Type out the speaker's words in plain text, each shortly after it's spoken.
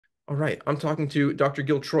All right, I'm talking to Dr.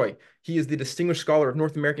 Gil Troy. He is the Distinguished Scholar of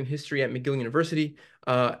North American History at McGill University,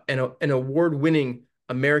 an award-winning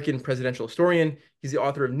American presidential historian. He's the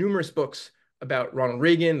author of numerous books about Ronald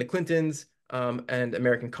Reagan, the Clintons, and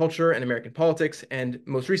American culture and American politics. And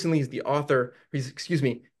most recently, he's the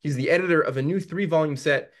editor of a new three-volume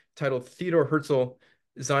set titled Theodore Herzl,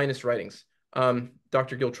 Zionist Writings.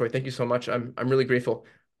 Dr. Gil Troy, thank you so much. I'm really grateful.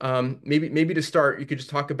 Maybe to start, you could just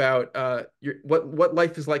talk about what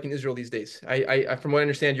life is like in Israel these days. From what I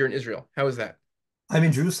understand, you're in Israel. How is that? I'm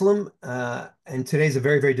in Jerusalem, and today's a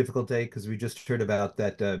very, very difficult day because we just heard about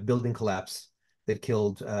that building collapse that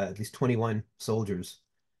killed at least 21 soldiers.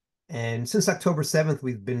 And since October 7th,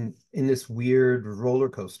 we've been in this weird roller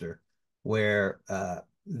coaster where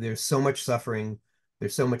there's so much suffering,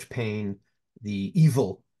 there's so much pain. The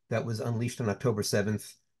evil that was unleashed on October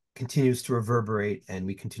 7th continues to reverberate, and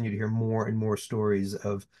we continue to hear more and more stories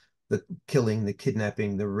of the killing, the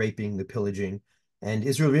kidnapping, the raping, the pillaging. And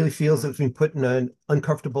Israel really feels that it's been put in an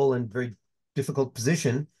uncomfortable and very difficult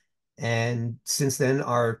position. And since then,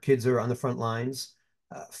 our kids are on the front lines,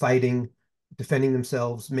 fighting, defending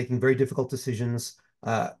themselves, making very difficult decisions,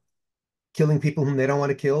 killing people whom they don't want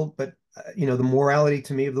to kill. But the morality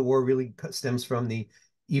to me of the war really stems from the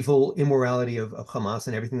evil immorality of Hamas,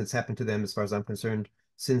 and everything that's happened to them, as far as I'm concerned,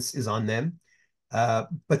 since is on them. But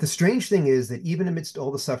the strange thing is that even amidst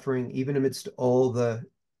all the suffering, even amidst all the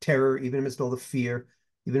terror, even amidst all the fear,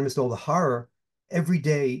 even amidst all the horror, every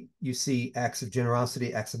day you see acts of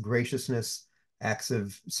generosity, acts of graciousness, acts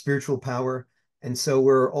of spiritual power. And so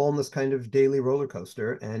we're all in this kind of daily roller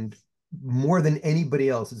coaster. And more than anybody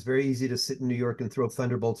else, it's very easy to sit in New York and throw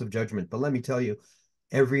thunderbolts of judgment. But let me tell you,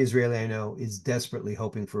 every Israeli I know is desperately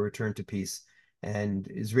hoping for a return to peace. And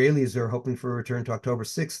Israelis are hoping for a return to October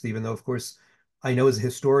 6th, even though, of course, I know as a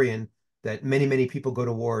historian that many, many people go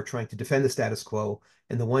to war trying to defend the status quo.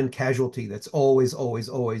 And the one casualty that's always, always,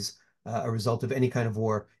 always a result of any kind of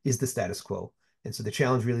war is the status quo. And so the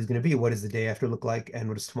challenge really is going to be, what does the day after look like, and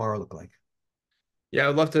what does tomorrow look like? Yeah,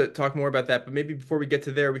 I'd love to talk more about that, but maybe before we get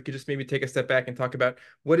to there, we could just maybe take a step back and talk about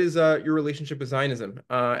what is your relationship with Zionism.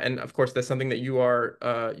 And of course, that's something that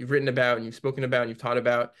you've written about and you've spoken about and you've taught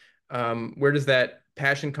about. Where does that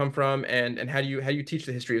passion come from, and how do you teach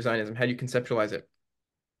the history of Zionism? How do you conceptualize it?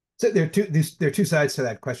 So there are two sides to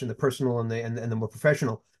that question: the personal and the more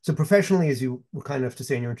professional. So professionally, as you were kind enough to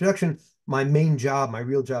say in your introduction, my main job, my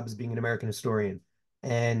real job, is being an American historian.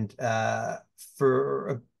 And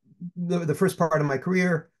for the first part of my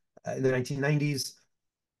career in the 1990s,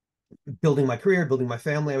 building my career, building my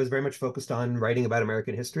family, I was very much focused on writing about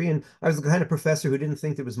American history. And I was the kind of professor who didn't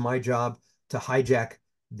think it was my job to hijack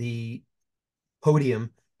the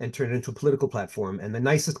podium and turn it into a political platform. And the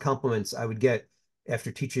nicest compliments I would get after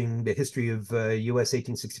teaching the history of US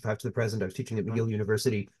 1865 to the present, I was teaching at McGill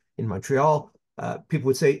University in Montreal. People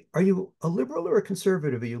would say, "Are you a liberal or a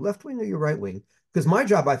conservative? Are you left wing or you right wing?" Because my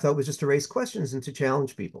job, I thought, was just to raise questions and to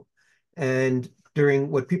challenge people. And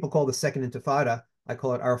during what people call the Second Intifada, I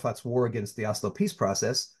call it Arafat's war against the Oslo peace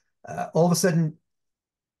process, all of a sudden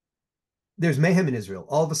there's mayhem in Israel.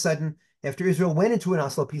 All of a sudden, after Israel went into an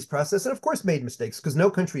Oslo peace process, and of course made mistakes because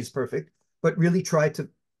no country is perfect, but really tried to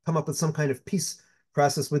come up with some kind of peace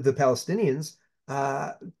process with the Palestinians,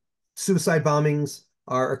 uh, suicide bombings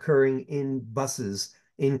are occurring in buses,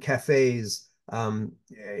 in cafes,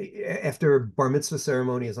 after bar mitzvah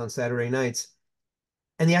ceremonies on Saturday nights.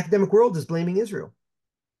 And the academic world is blaming Israel.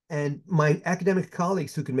 And my academic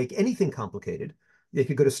colleagues who can make anything complicated, they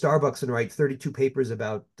could go to Starbucks and write 32 papers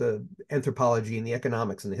about the anthropology and the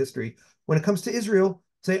economics and the history. When it comes to Israel,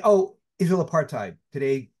 say, oh, Israel apartheid,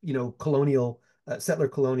 today, colonial, settler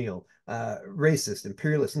colonial, racist,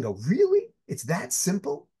 imperialist, and go, really? It's that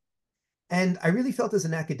simple? And I really felt as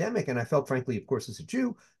an academic, and I felt, frankly, of course, as a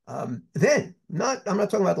Jew, I'm not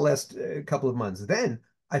talking about the last couple of months. Then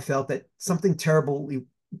I felt that something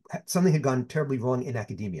had gone terribly wrong in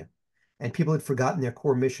academia. And people had forgotten their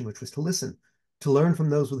core mission, which was to listen, to learn from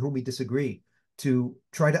those with whom we disagree, to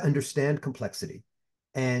try to understand complexity.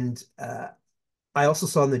 And I also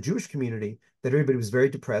saw in the Jewish community that everybody was very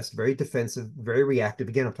depressed, very defensive, very reactive.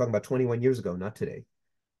 Again, I'm talking about 21 years ago, not today.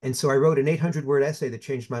 And so I wrote an 800-word essay that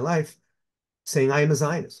changed my life, saying I am a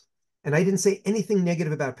Zionist. And I didn't say anything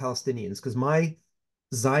negative about Palestinians because my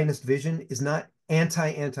Zionist vision is not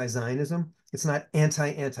anti-Zionism. It's not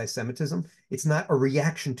anti-Semitism. It's not a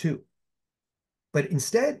reaction to. But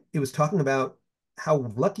instead, it was talking about how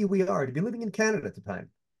lucky we are to be living in Canada at the time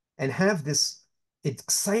and have this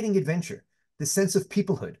exciting adventure, this sense of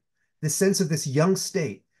peoplehood, this sense of this young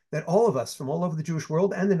state that all of us from all over the Jewish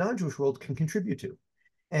world and the non-Jewish world can contribute to.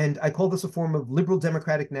 And I call this a form of liberal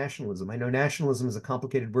democratic nationalism. I know nationalism is a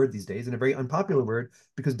complicated word these days and a very unpopular word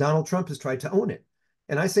because Donald Trump has tried to own it.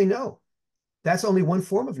 And I say no, that's only one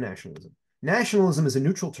form of nationalism. Nationalism is a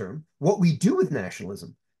neutral term. What we do with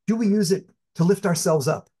nationalism, do we use it to lift ourselves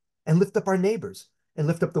up and lift up our neighbors and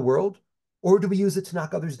lift up the world? Or do we use it to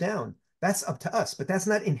knock others down? That's up to us, but that's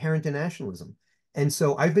not inherent in nationalism. And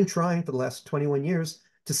so I've been trying for the last 21 years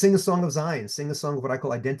to sing a song of Zion, sing a song of what I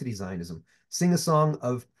call identity Zionism, sing a song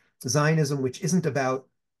of Zionism, which isn't about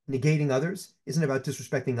negating others, isn't about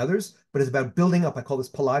disrespecting others, but is about building up, I call this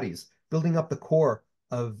Pilates, building up the core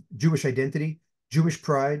of Jewish identity, Jewish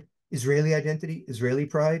pride, Israeli identity, Israeli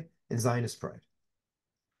pride, and Zionist pride.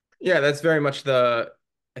 Yeah, that's very much I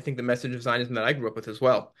think the message of Zionism that I grew up with as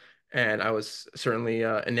well, and I was certainly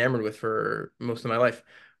enamored with for most of my life.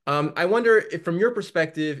 I wonder if, from your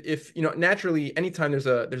perspective, if naturally, anytime there's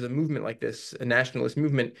a movement like this, a nationalist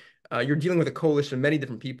movement, you're dealing with a coalition of many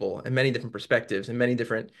different people and many different perspectives and many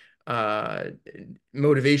different uh,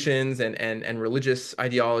 motivations and religious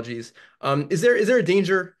ideologies. Is there a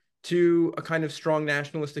danger to a kind of strong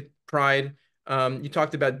nationalistic pride? You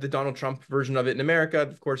talked about the Donald Trump version of it in America.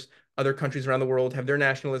 Of course, other countries around the world have their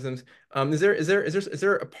nationalisms. Is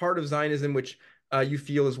there a part of Zionism which you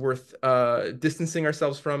feel is worth distancing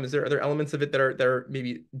ourselves from? Are there elements of it that are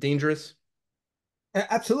maybe dangerous?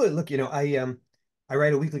 Absolutely. Look, I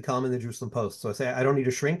write a weekly column in the Jerusalem Post, so I say I don't need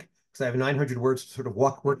to shrink because I have 900 words to sort of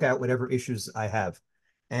work out whatever issues I have.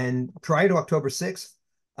 And prior to October 6th,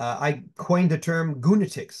 I coined the term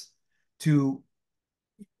gunatics to,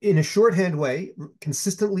 in a shorthand way,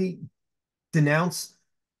 consistently denounce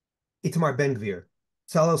Itamar Ben-Gvir,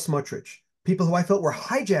 Salo Smotrich, people who I felt were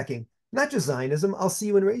hijacking not just Zionism, I'll see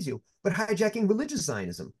you and raise you, but hijacking religious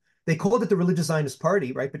Zionism. They called it the Religious Zionist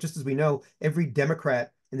Party, right? But just as we know, every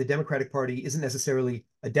Democrat in the Democratic Party isn't necessarily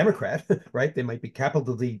a Democrat, right? They might be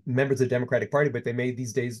capitally members of the Democratic Party, but they may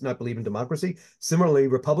these days not believe in democracy. Similarly,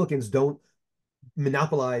 Republicans don't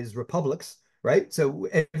monopolize republics, right? So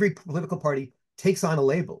every political party takes on a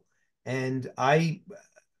label. And I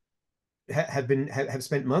have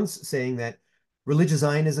spent months saying that religious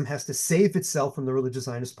Zionism has to save itself from the religious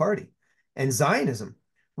Zionist party. And Zionism,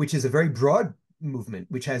 which is a very broad movement,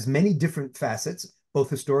 which has many different facets, both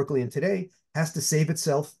historically and today, has to save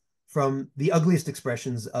itself from the ugliest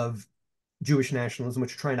expressions of Jewish nationalism,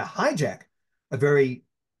 which are trying to hijack a very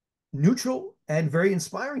neutral and very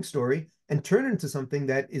inspiring story and turn it into something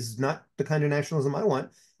that is not the kind of nationalism I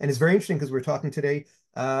want. And it's very interesting because we're talking today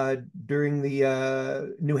during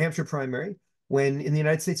the New Hampshire primary, when in the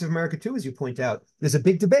United States of America, too, as you point out, there's a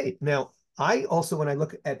big debate. Now, I also, when I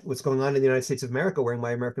look at what's going on in the United States of America, wearing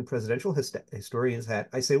my American presidential historian's hat,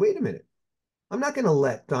 I say, wait a minute, I'm not going to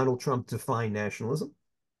let Donald Trump define nationalism.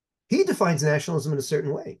 He defines nationalism in a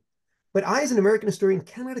certain way. But I, as an American historian,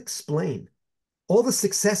 cannot explain all the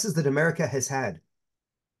successes that America has had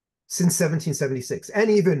since 1776, and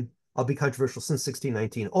even, I'll be controversial, since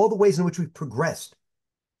 1619, all the ways in which we've progressed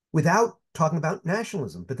without talking about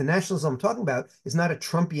nationalism. But the nationalism I'm talking about is not a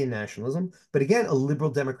Trumpian nationalism, but again, a liberal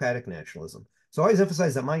democratic nationalism. So I always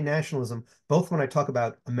emphasize that my nationalism, both when I talk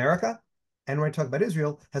about America and when I talk about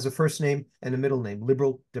Israel, has a first name and a middle name: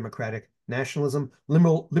 liberal democratic nationalism,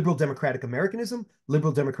 liberal democratic Americanism,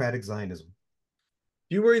 liberal democratic Zionism.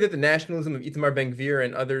 Do you worry that the nationalism of Itamar Ben-Gvir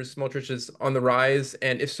and others, Smotrich, is on the rise?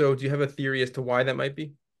 And if so, do you have a theory as to why that might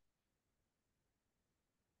be?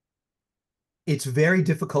 It's very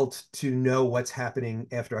difficult to know what's happening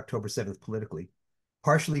after October 7th politically,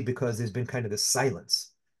 partially because there's been kind of this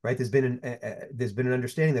silence, right? There's been an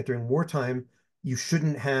understanding that during wartime you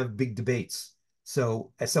shouldn't have big debates.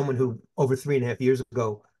 So, as someone who over 3.5 years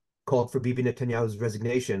ago called for Bibi Netanyahu's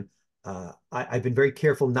resignation, I've been very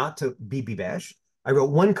careful not to Bibi bash. I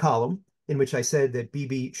wrote one column in which I said that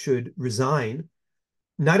Bibi should resign,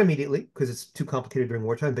 not immediately because it's too complicated during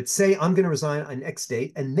wartime, but say I'm going to resign on X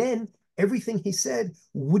date, and then everything he said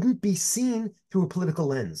wouldn't be seen through a political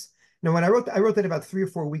lens. Now, when I wrote that about 3 or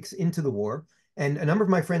 4 weeks into the war, and a number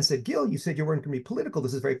of my friends said, "Gil, you said you weren't going to be political.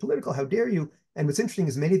 This is very political. How dare you?" And what's interesting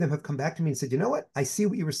is many of them have come back to me and said, "You know what? I see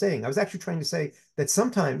what you were saying. I was actually trying to say that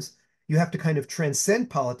sometimes you have to kind of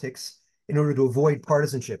transcend politics in order to avoid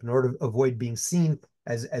partisanship, in order to avoid being seen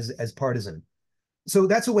as partisan." So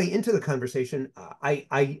that's a way into the conversation.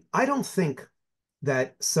 I don't think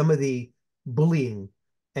that some of the bullying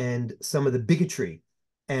and some of the bigotry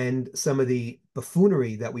and some of the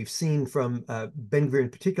buffoonery that we've seen from Ben-Gvir in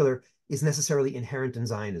particular is necessarily inherent in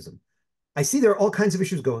Zionism. I see there are all kinds of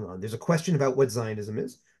issues going on. There's a question about what Zionism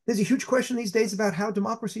is. There's a huge question these days about how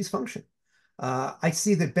democracies function. I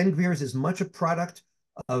see that Ben-Gvir is as much a product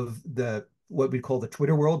of the what we call the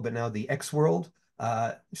Twitter world, but now the X world,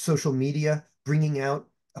 social media, bringing out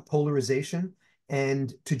a polarization,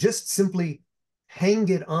 and to just simply hang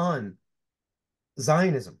it on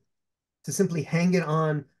Zionism, to simply hang it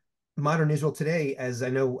on modern Israel today, as I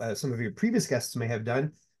know some of your previous guests may have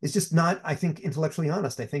done, is just not, I think, intellectually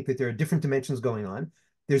honest. I think that there are different dimensions going on.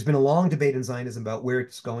 There's been a long debate in Zionism about where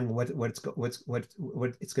it's going, what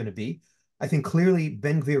it's going to be. I think clearly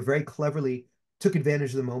Ben Gvir very cleverly took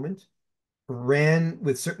advantage of the moment, ran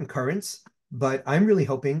with certain currents, but I'm really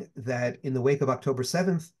hoping that in the wake of October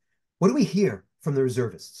 7th, what do we hear from the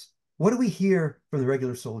reservists? What do we hear from the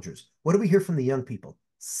regular soldiers? What do we hear from the young people?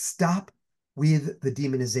 Stop with the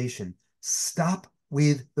demonization. Stop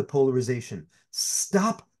with the polarization.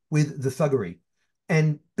 Stop with the thuggery.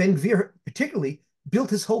 And Ben Gvir particularly built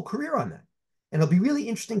his whole career on that. And it'll be really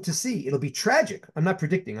interesting to see. It'll be tragic. I'm not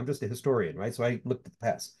predicting. I'm just a historian, right? So I looked at the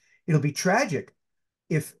past. It'll be tragic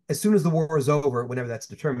if, as soon as the war is over, whenever that's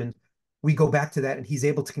determined, we go back to that and he's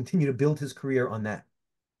able to continue to build his career on that.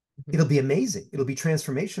 It'll be amazing. It'll be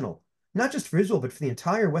transformational, not just for Israel, but for the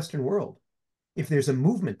entire Western world. If there's a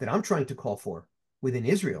movement that I'm trying to call for within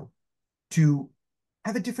Israel to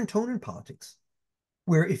have a different tone in politics,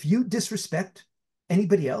 where if you disrespect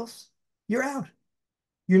anybody else, you're out.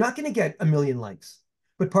 You're not going to get a million likes.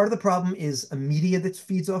 But part of the problem is a media that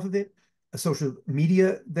feeds off of it, a social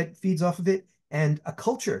media that feeds off of it, and a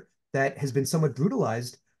culture that has been somewhat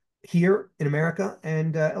brutalized here in America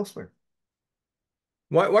and elsewhere.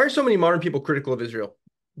 Why are so many modern people critical of Israel,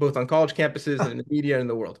 both on college campuses and in the media and in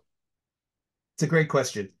the world? It's a great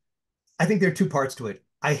question. I think there are two parts to it.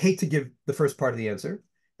 I hate to give the first part of the answer,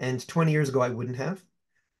 and 20 years ago I wouldn't have,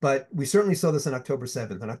 but we certainly saw this on October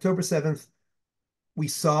 7th. On October 7th, we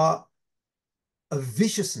saw a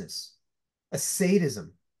viciousness, a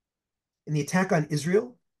sadism in the attack on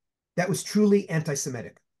Israel that was truly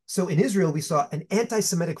anti-Semitic. So in Israel, we saw an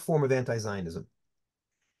anti-Semitic form of anti-Zionism.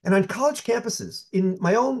 And on college campuses, in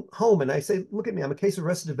my own home, and I say, look at me, I'm a case of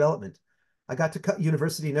arrested development. I got to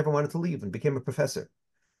university and never wanted to leave and became a professor.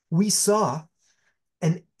 We saw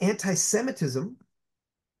an anti-Semitism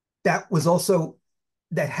that was also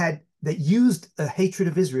that used a hatred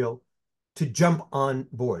of Israel to jump on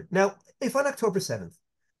board. Now, if on October 7th,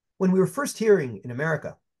 when we were first hearing in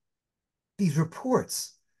America these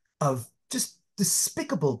reports of just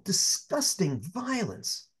despicable, disgusting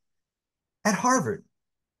violence at Harvard,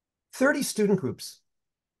 30 student groups,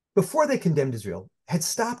 before they condemned Israel, had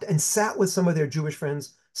stopped and sat with some of their Jewish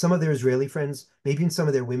friends, some of their Israeli friends, maybe even some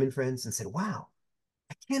of their women friends, and said, wow,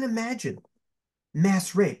 I can't imagine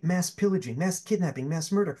mass rape, mass pillaging, mass kidnapping,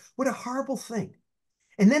 mass murder. What a horrible thing.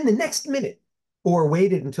 And then the next minute, or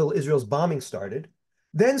waited until Israel's bombing started,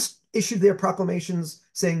 then issued their proclamations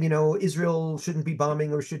saying, Israel shouldn't be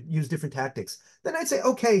bombing or should use different tactics. Then I'd say,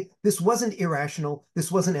 okay, this wasn't irrational.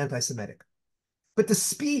 This wasn't anti-Semitic. But the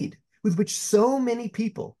speed with which so many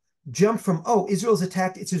people jump from, oh, Israel's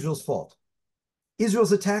attacked, it's Israel's fault.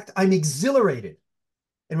 Israel's attacked, I'm exhilarated.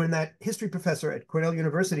 And when that history professor at Cornell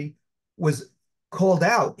University was called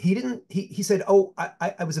out, he said, oh,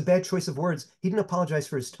 I was a bad choice of words. He didn't apologize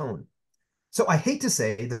for his tone. So I hate to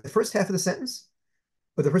say the first half of the sentence,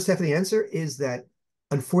 but the first half of the answer is that,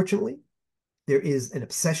 unfortunately, there is an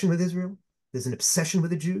obsession with Israel. There's an obsession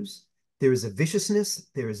with the Jews. There is a viciousness.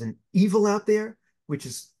 There is an evil out there, which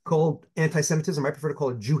is called anti-Semitism. I prefer to call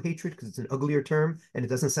it Jew hatred because it's an uglier term and it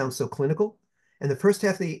doesn't sound so clinical. And the first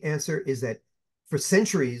half of the answer is that for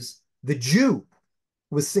centuries, the Jew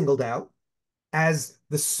was singled out as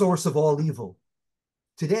the source of all evil.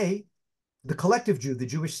 Today, the collective Jew, the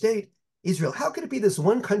Jewish state, Israel, how could it be this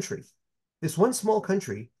one country, this one small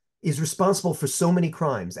country, is responsible for so many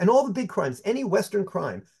crimes and all the big crimes, any Western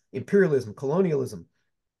crime, imperialism, colonialism,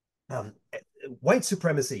 um, white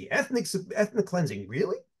supremacy, ethnic cleansing,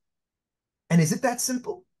 really? And is it that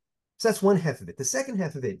simple? So that's one half of it. The second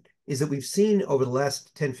half of it is that we've seen over the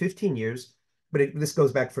last 10, 15 years, but this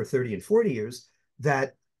goes back for 30 and 40 years,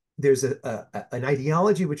 that there's an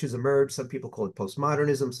ideology which has emerged. Some people call it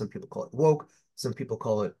postmodernism. Some people call it woke. Some people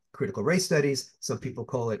call it critical race studies. Some people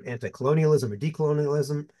call it anti-colonialism or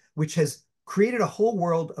decolonialism, which has created a whole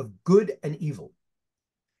world of good and evil.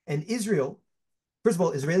 And Israel, first of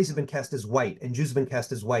all, Israelis have been cast as white and Jews have been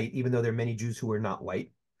cast as white, even though there are many Jews who are not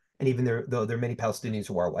white. And even though there are many Palestinians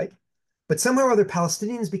who are white. But somehow or other,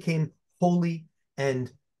 Palestinians became holy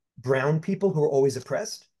and brown people who were always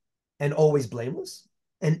oppressed and always blameless.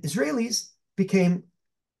 And Israelis became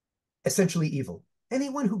essentially evil.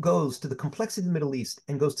 Anyone who goes to the complexity of the Middle East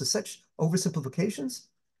and goes to such oversimplifications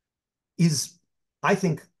is, I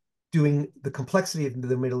think, doing the complexity of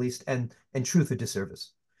the Middle East and truth a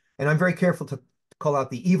disservice. And I'm very careful to call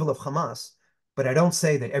out the evil of Hamas, but I don't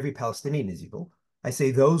say that every Palestinian is evil. I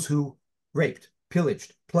say those who raped,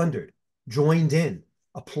 pillaged, plundered, joined in,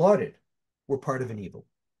 applauded, were part of an evil.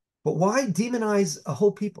 But why demonize a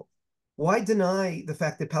whole people? Why deny the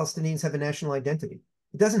fact that Palestinians have a national identity?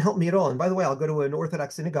 It doesn't help me at all. And by the way, I'll go to an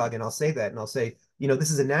Orthodox synagogue and I'll say that, and I'll say,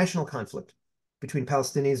 this is a national conflict between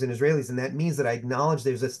Palestinians and Israelis, and that means that I acknowledge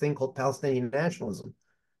there's this thing called Palestinian nationalism,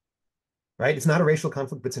 right? It's not a racial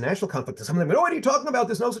conflict, but it's a national conflict. And some of them, oh, what are you talking about?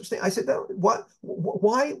 There's no such thing. I said, no, what?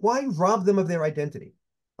 Why rob them of their identity?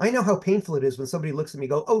 I know how painful it is when somebody looks at me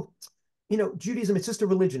and go, oh, Judaism, it's just a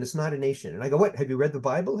religion. It's not a nation. And I go, what? Have you read the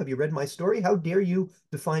Bible? Have you read my story? How dare you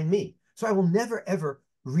define me? So I will never, ever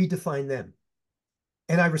redefine them.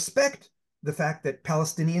 And I respect the fact that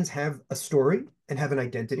Palestinians have a story and have an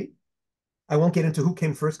identity. I won't get into who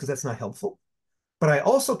came first because that's not helpful. But I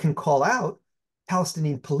also can call out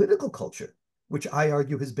Palestinian political culture, which I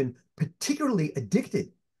argue has been particularly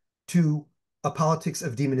addicted to a politics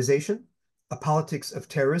of demonization, a politics of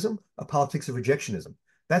terrorism, a politics of rejectionism.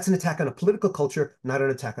 That's an attack on a political culture, not an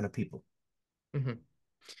attack on a people. Mm-hmm.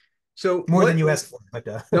 So More than what you asked for, but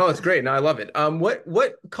No, it's great. No, I love it.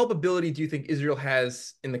 What culpability do you think Israel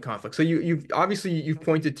has in the conflict? So you've obviously you've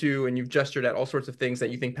pointed to and you've gestured at all sorts of things that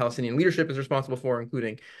you think Palestinian leadership is responsible for,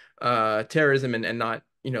 including terrorism and not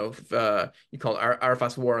you call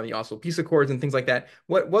Arafat's war on the Oslo peace accords and things like that.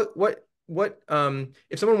 What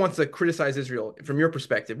if someone wants to criticize Israel from your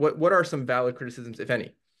perspective, what are some valid criticisms, if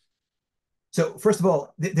any? So first of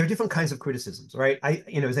all, there are different kinds of criticisms, right?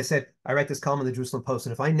 As I said, I write this column in the Jerusalem Post,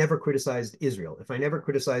 and if I never criticized Israel, if I never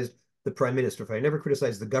criticized the prime minister, if I never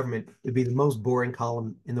criticized the government, it'd be the most boring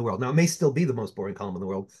column in the world. Now, it may still be the most boring column in the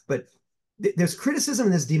world, but there's criticism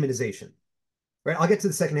and there's demonization, right? I'll get to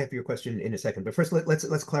the second half of your question in a second, but first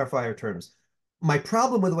let's clarify our terms. My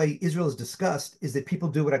problem with the way Israel is discussed is that people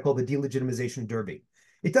do what I call the delegitimization derby.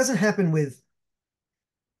 It doesn't happen with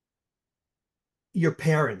your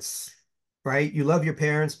parents, right? You love your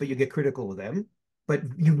parents, but you get critical of them. But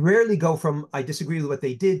you rarely go from, I disagree with what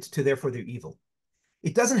they did, to therefore they're evil.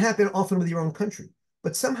 It doesn't happen often with your own country.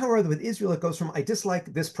 But somehow or other with Israel, it goes from, I dislike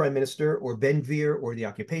this prime minister or Ben Gvir or the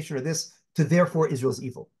occupation or this, to therefore Israel's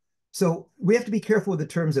evil. So we have to be careful with the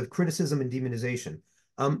terms of criticism and demonization.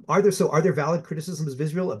 Are there valid criticisms of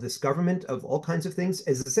Israel, of this government, of all kinds of things?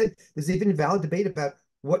 As I said, there's even a valid debate about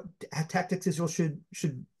what tactics Israel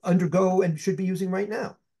should undergo and should be using right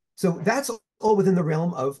now. So that's all within the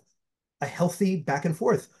realm of a healthy back and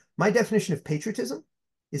forth. My definition of patriotism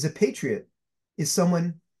is a patriot is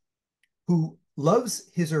someone who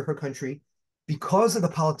loves his or her country because of the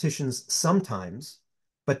politicians sometimes,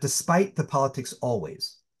 but despite the politics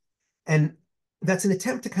always. And that's an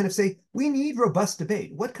attempt to kind of say, we need robust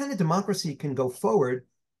debate. What kind of democracy can go forward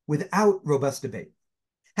without robust debate?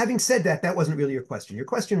 Having said that, that wasn't really your question. Your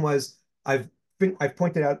question was, I've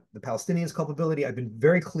pointed out the Palestinians' culpability. I've been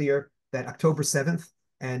very clear that October 7th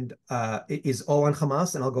and it is all on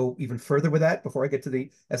Hamas. And I'll go even further with that before I get to the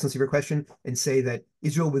essence of your question and say that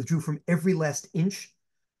Israel withdrew from every last inch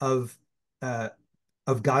of uh,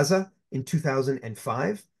 of Gaza in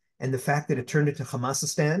 2005. And the fact that it turned into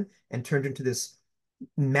Hamasistan and turned into this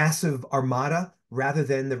massive armada rather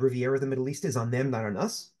than the Riviera of the Middle East is on them, not on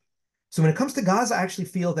us. So when it comes to Gaza, I actually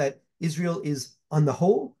feel that Israel is, on the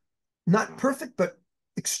whole, not perfect, but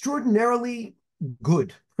extraordinarily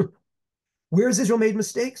good. Where has Israel made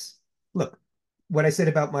mistakes? Look, what I said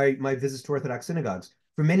about my visits to Orthodox synagogues.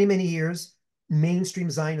 For many, many years,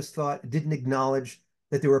 mainstream Zionist thought didn't acknowledge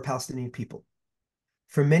that there were Palestinian people.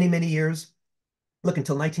 For many, many years, look,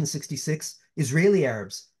 until 1966, Israeli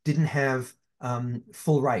Arabs didn't have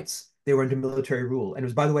full rights. They were under military rule. And it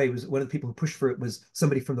was, by the way, it was one of the people who pushed for it was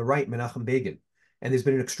somebody from the right, Menachem Begin. And there's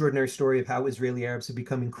been an extraordinary story of how Israeli Arabs have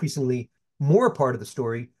become increasingly more a part of the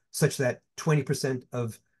story, such that 20%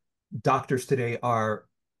 of doctors today are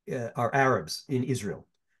Arabs in Israel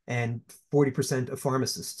and 40% of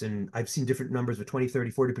pharmacists. And I've seen different numbers of 20,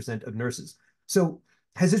 30, 40% of nurses. So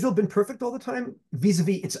has Israel been perfect all the time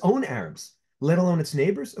vis-a-vis its own Arabs, let alone its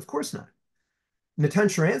neighbors? Of course not. Natan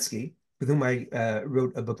Sharansky, with whom I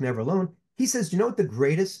wrote a book, Never Alone, he says, you know what the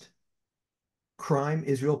greatest crime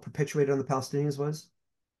Israel perpetuated on the Palestinians was?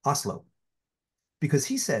 Oslo. Because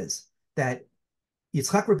he says that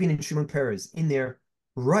Yitzhak Rabin and Shimon Peres, in their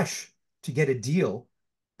rush to get a deal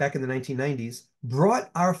back in the 1990s,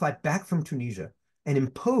 brought Arafat back from Tunisia and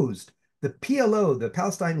imposed the PLO, the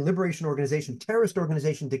Palestine Liberation Organization, terrorist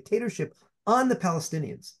organization dictatorship on the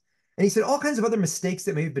Palestinians. And he said all kinds of other mistakes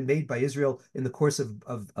that may have been made by Israel in the course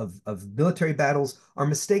of military battles are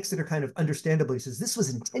mistakes that are kind of understandable. He says this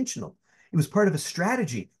was intentional. It was part of a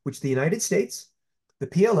strategy which the United States, the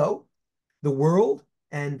PLO, the world,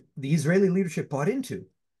 and the Israeli leadership bought into.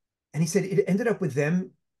 And he said it ended up with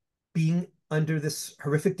them being under this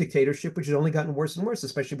horrific dictatorship, which has only gotten worse and worse,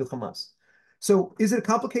 especially with Hamas. So is it a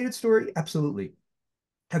complicated story? Absolutely.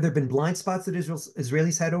 Have there been blind spots that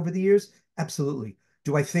Israelis had over the years? Absolutely.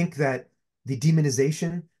 Do I think that the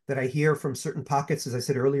demonization that I hear from certain pockets, as I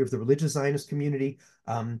said earlier, of the religious Zionist community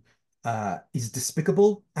um, is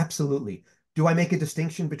despicable? Absolutely. Do I make a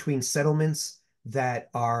distinction between settlements that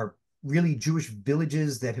are really Jewish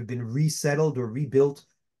villages that have been resettled or rebuilt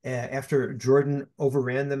after Jordan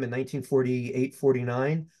overran them in 1948,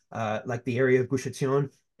 49, like the area of Gush Etzion,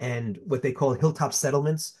 and what they call hilltop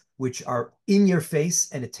settlements, which are in your face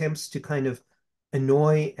and attempts to kind of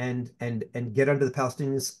annoy and get under the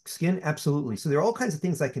Palestinian skin? Absolutely. So there are all kinds of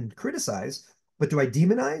things I can criticize, but do I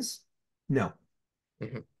demonize? No.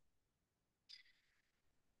 Mhm.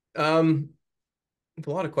 Um, a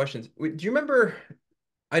lot of questions. Do you remember?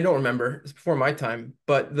 I don't remember. It's before my time,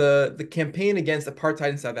 but the campaign against apartheid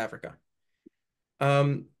in South Africa.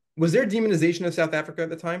 Was there demonization of South Africa at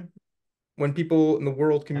the time when people in the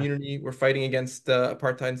world Yeah. community were fighting against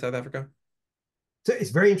apartheid in South Africa? So it's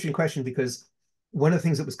a very interesting question because one of the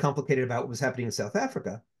things that was complicated about what was happening in South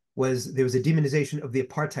Africa was there was a demonization of the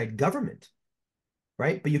apartheid government,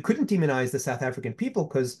 right? But you couldn't demonize the South African people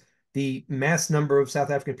because the mass number of South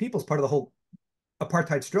African people is part of the whole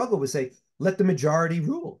apartheid struggle was say, let the majority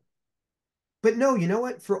rule. But no, you know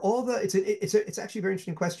what? For all the it's actually a very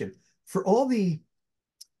interesting question. For all the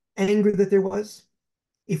anger that there was,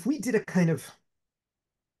 if we did a kind of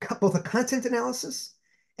both a content analysis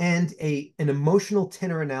and a an emotional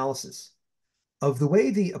tenor analysis of the way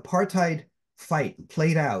the apartheid fight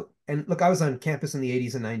played out. And look, I was on campus in the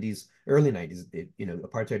 80s and 90s, early 90s. The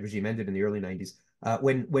apartheid regime ended in the early 90s.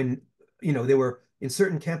 When there were in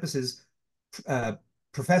certain campuses, uh,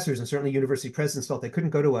 professors and certainly university presidents felt they couldn't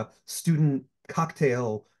go to a student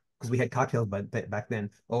cocktail because we had cocktails back then,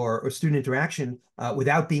 or student interaction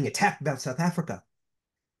without being attacked about South Africa.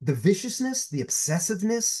 The viciousness, the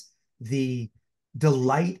obsessiveness, the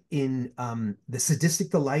delight in the sadistic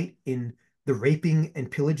delight in the raping and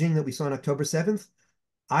pillaging that we saw on October 7th,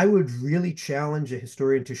 I would really challenge a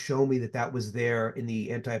historian to show me that that was there in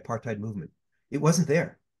the anti-apartheid movement. It wasn't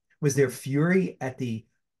there. Was there Mhm, fury at the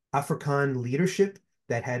Afrikaan leadership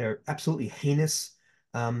that had an absolutely heinous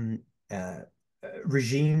um, uh,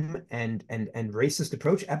 regime and racist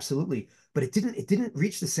approach? Absolutely, but it didn't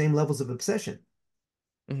reach the same levels of obsession.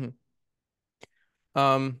 mhm.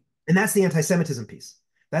 Um, And that's the anti-Semitism piece.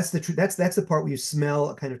 That's the part where you smell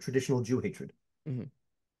a kind of traditional Jew hatred. mhm.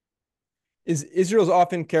 Is Israel's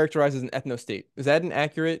often characterized as an ethno-state? Is that an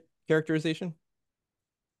accurate characterization?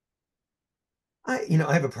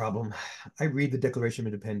 I have a problem. I read the Declaration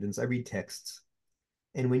of Independence. I read texts,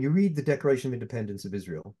 and when you read the Declaration of Independence of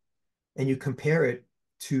Israel and you compare it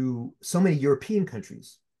to so many European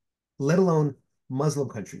countries, let alone Muslim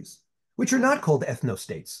countries, which are not called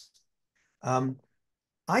ethno-states, um,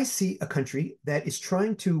 I see a country that is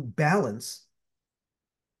trying to balance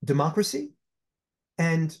democracy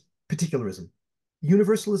and particularism,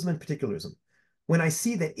 universalism and particularism. When I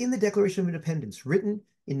see that in the Declaration of Independence, written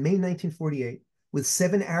in May 1948, with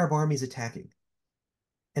 7 Arab armies attacking,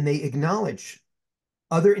 and they acknowledge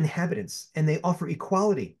other inhabitants and they offer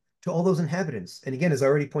equality to all those inhabitants. And again, as I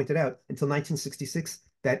already pointed out, until 1966,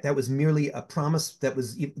 that was merely a promise that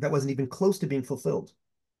wasn't even close to being fulfilled.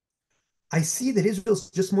 I see that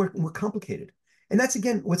Israel's just more complicated. And that's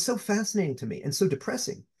again what's so fascinating to me and so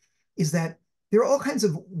depressing is that there are all kinds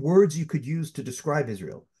of words you could use to describe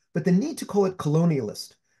Israel, but the need to call it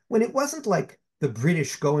colonialist when it wasn't like the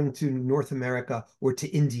British going to North America or to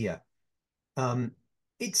India. Um,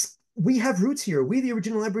 it's we have roots here. We, the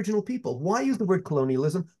original Aboriginal people. Why use the word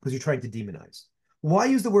colonialism? Because you're trying to demonize. Why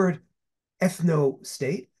use the word ethno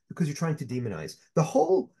state? Because you're trying to demonize. The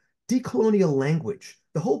whole decolonial language,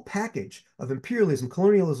 the whole package of imperialism,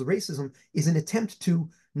 colonialism, racism is an attempt to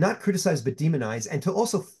not criticize but demonize and to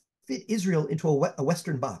also fit Israel into a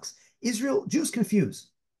Western box. Israel, Jews confuse.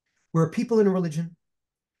 We're a people in a religion.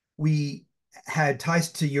 We had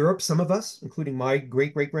ties to Europe, some of us, including my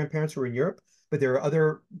great great grandparents who were in Europe, but there are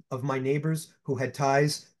other of my neighbors who had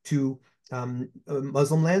ties to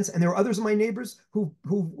Muslim lands, and there are others of my neighbors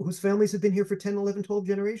whose families have been here for 10, 11, 12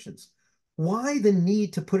 generations. Why the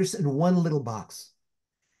need to put us in one little box?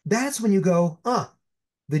 That's when you go,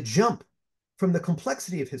 the jump from the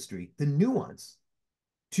complexity of history, the nuance,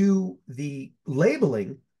 to the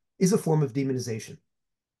labeling is a form of demonization.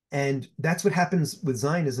 And that's what happens with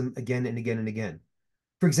Zionism again and again and again.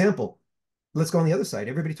 For example, let's go on the other side.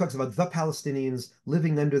 Everybody talks about the Palestinians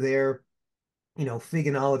living under their, fig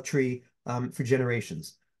and olive tree for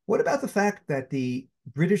generations. What about the fact that the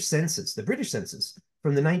British census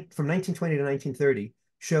from 1920 to 1930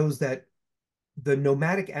 shows that the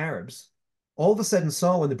nomadic Arabs all of a sudden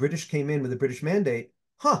saw when the British came in with the British mandate,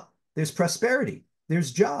 there's prosperity,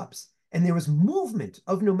 there's jobs. And there was movement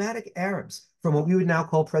of nomadic Arabs from what we would now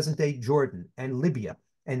call present day Jordan and Libya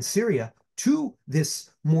and Syria to this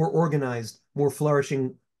more organized, more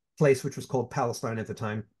flourishing place, which was called Palestine at the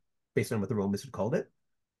time, based on what the Romans had called it.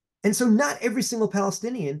 And so not every single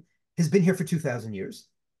Palestinian has been here for 2,000 years.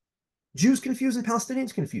 Jews confuse and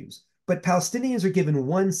Palestinians confuse, but Palestinians are given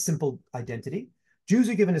one simple identity. Jews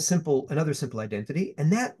are given another simple identity.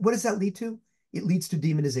 And what does that lead to? It leads to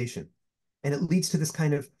demonization. And it leads to this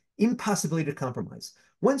kind of impossibility to compromise.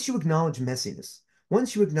 Once you acknowledge messiness,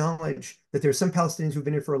 once you acknowledge that there are some Palestinians who've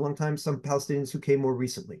been here for a long time, some Palestinians who came more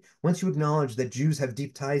recently, once you acknowledge that Jews have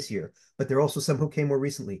deep ties here, but there are also some who came more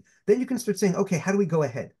recently, then you can start saying, okay, how do we go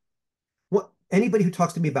ahead? Anybody who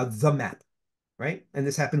talks to me about the map, right? And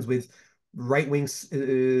this happens with right-wing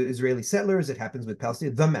Israeli settlers. It happens with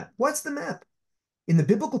Palestinians. The map. What's the map? In the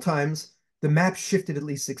biblical times, the map shifted at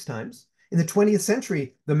least 6 times. In the 20th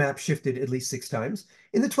century, the map shifted at least 6 times.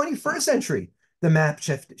 In the 21st century, the map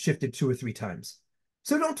shifted 2 or 3 times.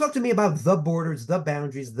 So don't talk to me about the borders, the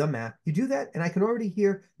boundaries, the map. You do that, and I can already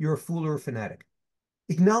hear you're a fool or a fanatic.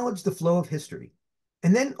 Acknowledge the flow of history.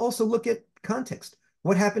 And then also look at context.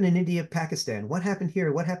 What happened in India, Pakistan? What happened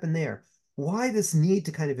here? What happened there? Why this need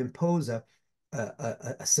to kind of impose a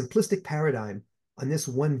simplistic paradigm on this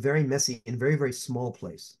one very messy and very, very small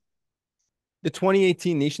place? The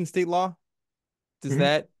 2018 nation state law,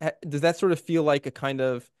 Mhm. does that sort of feel like a kind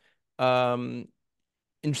of um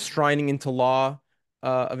enshrining into law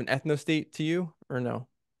of an ethno state to you, or no?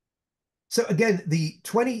 So again, the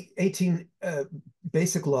 2018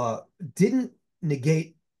 Basic Law didn't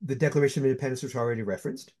negate the Declaration of Independence, which I already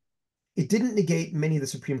referenced. It didn't negate many of the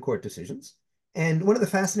Supreme Court decisions. And one of the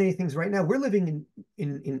fascinating things right now, we're living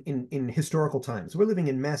in historical times. We're living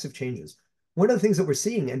in massive changes. One of the things that we're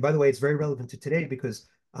seeing, and by the way, it's very relevant to today because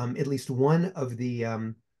at least one of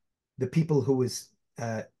the people who was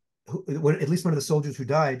at least one of the soldiers who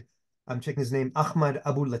died, I'm checking his name, Ahmad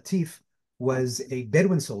Abu Latif, was a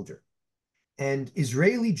Bedouin soldier. And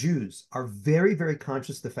Israeli Jews are very, very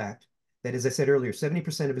conscious of the fact that, as I said earlier,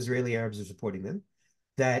 70% of Israeli Arabs are supporting them.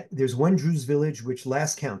 That there's one Druze village, which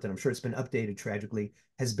last count, and I'm sure it's been updated tragically,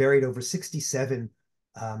 has buried over 67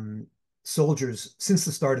 um, soldiers since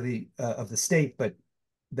the start of the state, but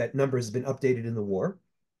that number has been updated in the war.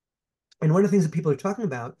 And one of the things that people are talking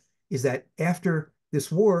about is that after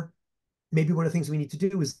this war, maybe one of the things we need to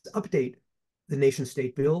do is update the nation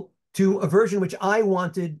state bill to a version which I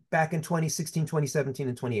wanted back in 2016, 2017,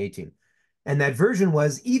 and 2018. And that version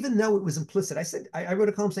was, even though it was implicit, I wrote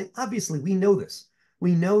a column saying, obviously, we know this.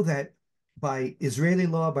 We know that by Israeli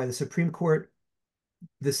law, by the Supreme Court,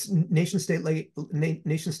 this nation state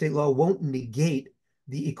law won't negate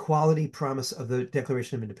the equality promise of the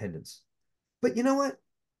Declaration of Independence. But you know what?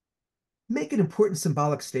 Make an important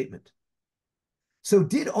symbolic statement. So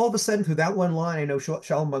did all of a sudden through that one line, I know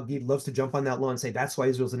Shalom Magid loves to jump on that law and say that's why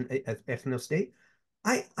Israel's an ethno state.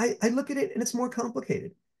 I look at it and it's more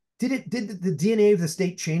complicated. Did the DNA of the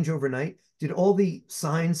state change overnight? Did all the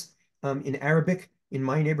signs in Arabic in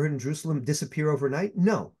my neighborhood in Jerusalem disappear overnight?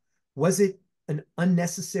 No. Was it an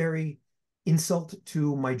unnecessary insult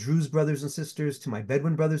to my Druze brothers and sisters, to my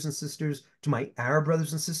Bedouin brothers and sisters, to my Arab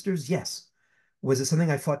brothers and sisters? Yes. Was it something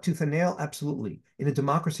I fought tooth and nail? Absolutely. In a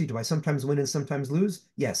democracy, do I sometimes win and sometimes lose?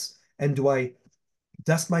 Yes. And do I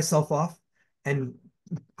dust myself off and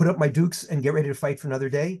put up my dukes and get ready to fight for another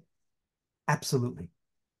day? Absolutely.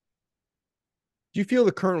 Do you feel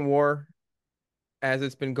the current war, as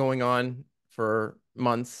it's been going on for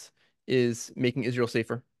months, is making Israel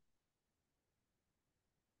safer?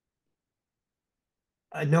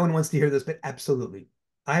 No one wants to hear this, but absolutely.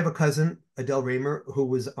 I have a cousin, Adele Raymer, who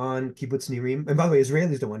was on Kibbutz Nirim. And by the way,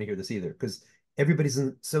 Israelis don't want to hear this either because everybody's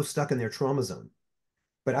so stuck in their trauma zone.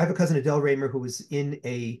 But I have a cousin, Adele Raymer, who was in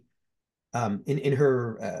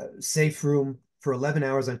her safe room for 11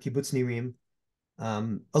 hours on Kibbutz Nirim,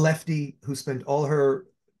 a lefty who spent all her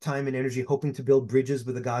time and energy hoping to build bridges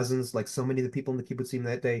with the Gazans, like so many of the people in the kibbutzim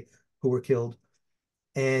that day who were killed.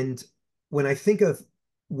 And when I think of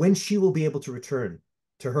when she will be able to return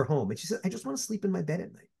to her home, and she said, I just want to sleep in my bed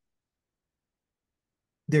at night.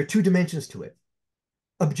 There are two dimensions to it.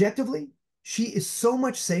 Objectively, she is so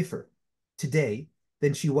much safer today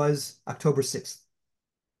than she was October 6th.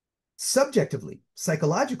 Subjectively,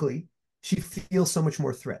 psychologically, she feels so much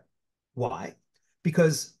more threat. Why?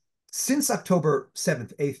 Because since October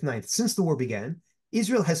 7th, 8th, 9th, since the war began,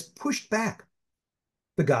 Israel has pushed back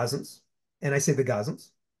the Gazans, and I say the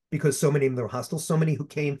Gazans, because so many of them were hostile. So many who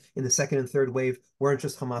came in the second and third wave weren't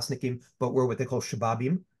just Hamasnikim, but were what they call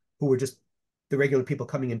Shababim, who were just the regular people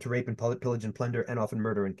coming in to rape and pillage and plunder and often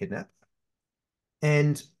murder and kidnap.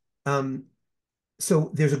 And um,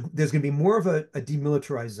 so there's going to be more of a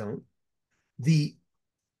demilitarized zone. The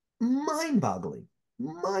mind-boggling,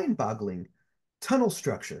 mind-boggling tunnel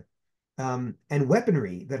structure and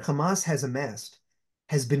weaponry that Hamas has amassed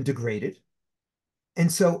has been degraded.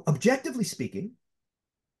 And so, objectively speaking,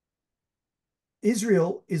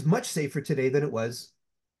 Israel is much safer today than it was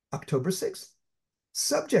October 6th.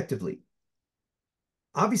 Subjectively,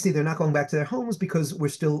 obviously, they're not going back to their homes because we're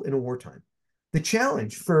still in a wartime. The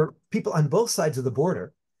challenge for people on both sides of the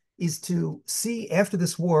border is to see after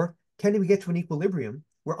this war, can we get to an equilibrium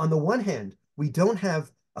where, on the one hand, we don't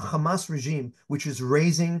have a Hamas regime which is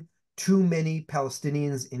raising too many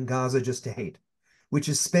Palestinians in Gaza just to hate, which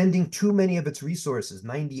is spending too many of its resources,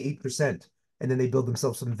 98%, and then they build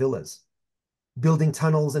themselves some villas, building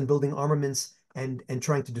tunnels and building armaments and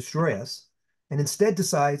trying to destroy us, and instead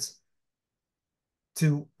decides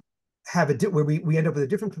to have where we end up with a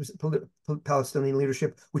different Palestinian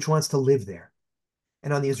leadership which wants to live there.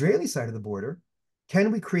 And on the Israeli side of the border, can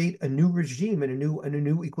we create a new regime and a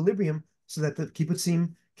new equilibrium so that the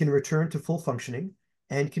kibbutzim can return to full functioning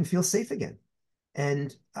and can feel safe again?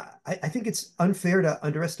 And I think it's unfair to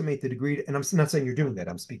underestimate the degree, and I'm not saying you're doing that,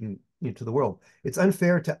 I'm speaking to the world. It's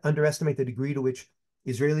unfair to underestimate the degree to which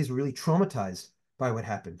Israelis were really traumatized by what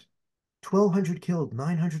happened. 1,200 killed,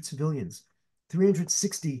 900 civilians,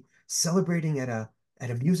 360 celebrating at a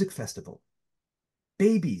music festival,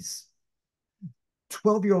 babies,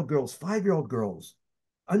 12-year-old girls, 5-year-old girls,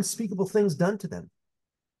 unspeakable things done to them.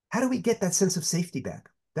 How do we get that sense of safety back?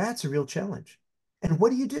 That's a real challenge. And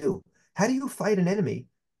what do you do? How do you fight an enemy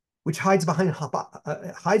which hides behind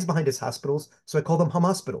its hospitals? So I call them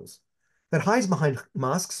Hamospitals. That hides behind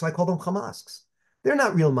mosques, so I call them Hamasks. They're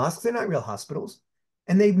not real mosques. They're not real hospitals,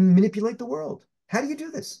 and they manipulate the world. How do you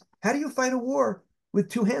do this? How do you fight a war with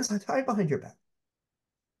two hands tied behind your back?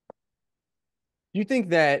 Do you think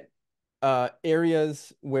that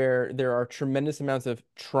areas where there are tremendous amounts of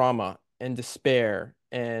trauma and despair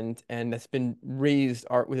and that's been razed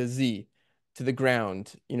art with a Z to the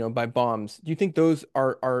ground, by bombs, do you think those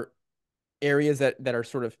are areas that are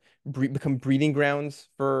sort of become breeding grounds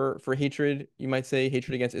for hatred, you might say,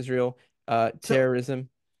 hatred against Israel, So terrorism?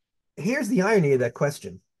 here's the irony of that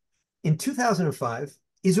question. In 2005,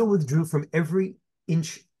 Israel withdrew from every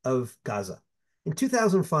inch of Gaza. In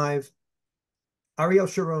 2005, Ariel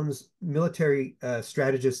Sharon's military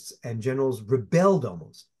strategists and generals rebelled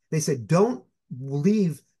almost. They said, don't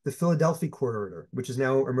leave the Philadelphia corridor, which is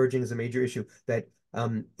now emerging as a major issue, that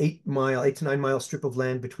 8 to 9 mile strip of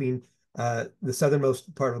land between the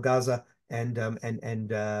southernmost part of Gaza and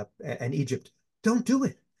Egypt. Don't do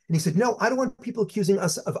it. And he said, no, I don't want people accusing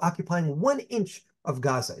us of occupying 1 inch of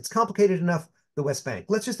Gaza. It's complicated enough, the West Bank.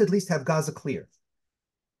 Let's just at least have Gaza clear.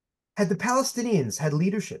 Had the Palestinians had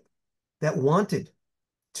leadership that wanted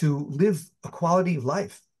to live a quality of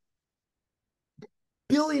life,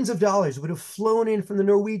 billions of dollars would have flown in from the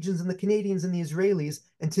Norwegians and the Canadians and the Israelis.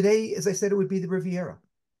 And today, as I said, it would be the Riviera.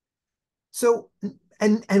 So,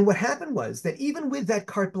 and what happened was that even with that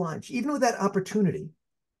carte blanche, even with that opportunity,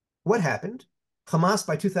 what happened? Hamas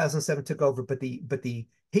by 2007 took over, but the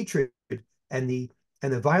hatred and the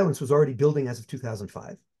violence was already building as of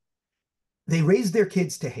 2005. They raised their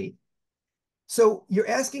kids to hate. So you're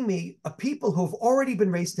asking me, a people who have already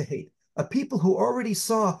been raised to hate, a people who already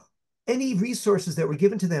saw any resources that were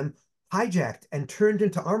given to them hijacked and turned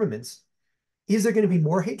into armaments, is there going to be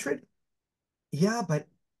more hatred? Yeah, but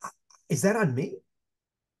is that on me?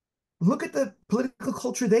 Look at the political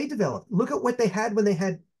culture they developed. Look at what they had when they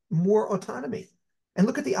had more autonomy. And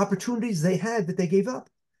look at the opportunities they had that they gave up.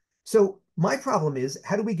 So my problem is,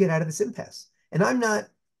 how do we get out of this impasse? And I'm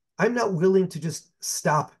not willing to just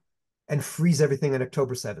stop and freeze everything on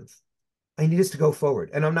October 7th. I need us to go forward.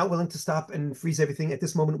 And I'm not willing to stop and freeze everything at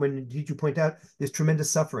this moment when, did you point out, there's tremendous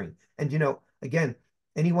suffering. And, again,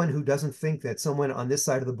 anyone who doesn't think that someone on this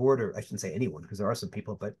side of the border, I shouldn't say anyone, because there are some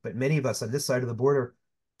people, but many of us on this side of the border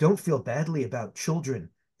don't feel badly about children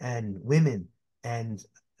and women and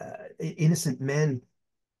innocent men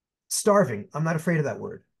starving. I'm not afraid of that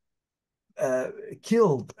word.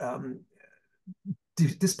 Killed,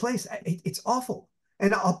 displaced. It's awful.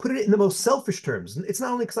 And I'll put it in the most selfish terms. It's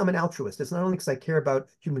not only because I'm an altruist. It's not only because I care about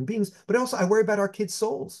human beings, but also I worry about our kids'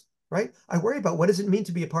 souls, right? I worry about what does it mean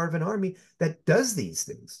to be a part of an army that does these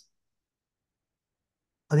things.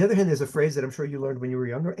 On the other hand, there's a phrase that I'm sure you learned when you were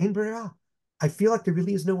younger, ein b'rira. I feel like there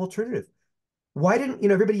really is no alternative. Why didn't,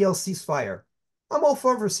 everybody yells ceasefire. I'm all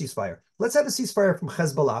for a ceasefire. Let's have a ceasefire from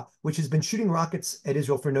Hezbollah, which has been shooting rockets at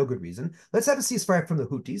Israel for no good reason. Let's have a ceasefire from the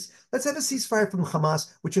Houthis. Let's have a ceasefire from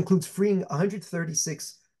Hamas, which includes freeing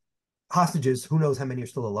 136 hostages. Who knows how many are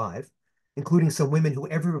still alive, including some women who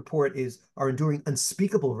every report is are enduring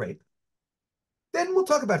unspeakable rape. Then we'll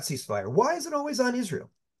talk about ceasefire. Why is it always on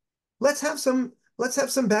Israel? Let's have some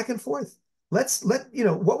back and forth. What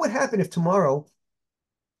would happen if tomorrow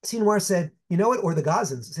Sinwar said, you know what, or the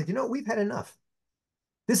Gazans said, we've had enough.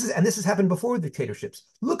 This has happened before with dictatorships.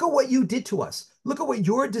 Look at what you did to us. Look at what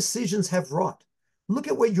your decisions have wrought. Look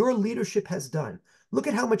at what your leadership has done. Look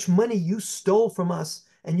at how much money you stole from us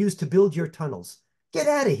and used to build your tunnels. Get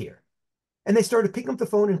out of here. And they started picking up the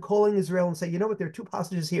phone and calling Israel and say, you know what, there are 2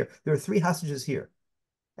 hostages here. There are 3 hostages here.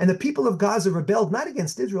 And the people of Gaza rebelled not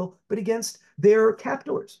against Israel, but against their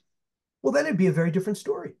captors. Well, then it'd be a very different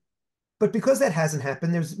story. But because that hasn't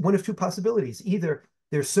happened, there's one of 2 possibilities. Either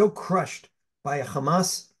they're so crushed by a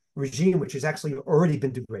Hamas regime, which has actually already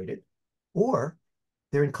been degraded, or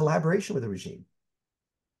they're in collaboration with the regime.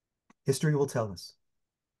 History will tell us.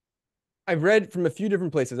 I've read from a few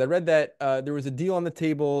different places. I read that there was a deal on the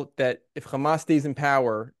table that if Hamas stays in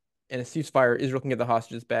power and a ceasefire, Israel can get the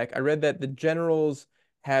hostages back. I read that the generals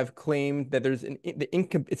have claimed that it's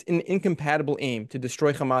an incompatible aim to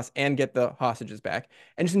destroy Hamas and get the hostages back.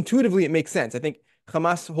 And just intuitively, it makes sense. I think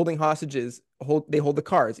Hamas holding hostages they hold the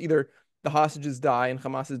cards. Either the hostages die and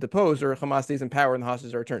Hamas is deposed, or Hamas stays in power and the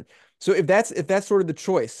hostages are returned. So if that's sort of the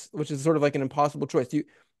choice, which is sort of like an impossible choice, do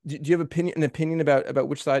you have an opinion about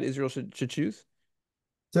which side Israel should choose?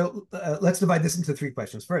 So let's divide this into 3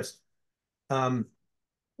 questions. First, um,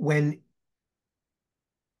 when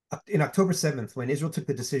in October 7th, when Israel took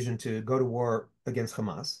the decision to go to war against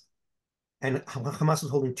Hamas, and Hamas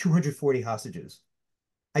was holding 240 hostages,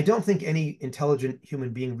 I don't think any intelligent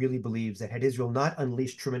human being really believes that had Israel not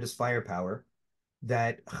unleashed tremendous firepower,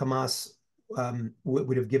 that Hamas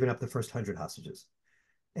would have given up the first 100 hostages.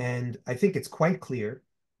 And I think it's quite clear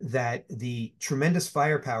that the tremendous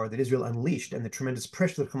firepower that Israel unleashed and the tremendous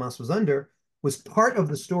pressure that Hamas was under was part of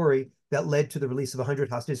the story that led to the release of 100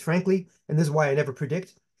 hostages. Frankly, and this is why I never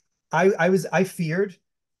predict, I feared,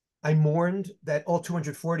 I mourned that all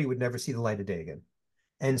 240 would never see the light of day again.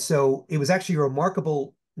 And so it was actually a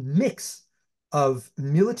remarkable mix of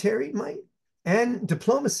military might and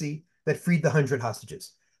diplomacy that freed the 100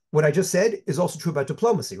 hostages. What I just said is also true about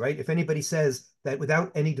diplomacy, right? If anybody says that without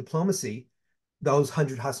any diplomacy, those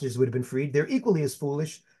 100 hostages would have been freed, they're equally as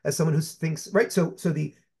foolish as someone who thinks, right? So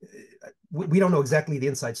we don't know exactly the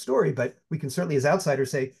inside story, but we can certainly, as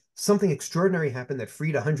outsiders, say something extraordinary happened that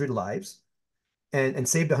freed 100 lives and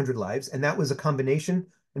saved 100 lives. And that was a combination.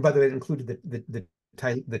 And by the way, it included the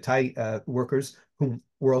Thai workers who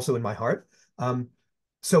were also in my heart.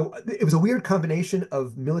 So it was a weird combination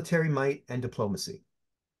of military might and diplomacy.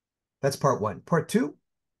 That's part one. Part two,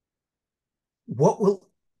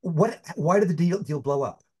 why did the deal blow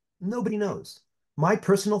up? Nobody knows. My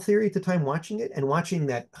personal theory at the time watching it and watching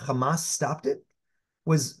that Hamas stopped it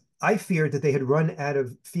was I feared that they had run out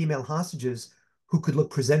of female hostages who could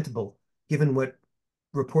look presentable, given what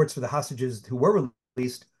reports for the hostages who were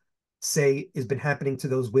released say has been happening to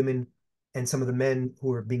those women and some of the men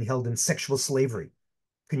who are being held in sexual slavery.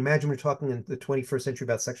 Can you imagine we're talking in the 21st century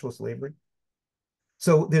about sexual slavery?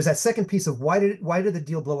 So there's that second piece of why did the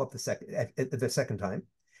deal blow up the second time?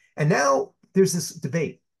 And now there's this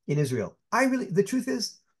debate in Israel. The truth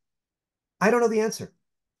is, I don't know the answer.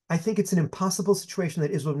 I think it's an impossible situation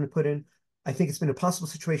that Israel has been put in. I think it's been an impossible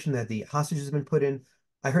situation that the hostages have been put in.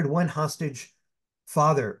 I heard one hostage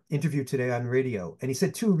father interviewed today on radio, and he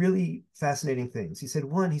said 2 really fascinating things. He said,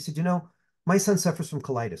 one, he said, my son suffers from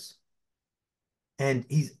colitis, and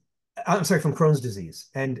I'm sorry, from Crohn's disease.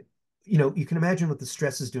 And, you can imagine what the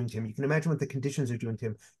stress is doing to him. You can imagine what the conditions are doing to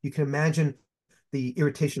him. You can imagine the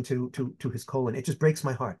irritation to his colon. It just breaks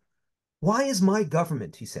my heart. Why is my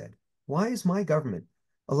government, he said, why is my government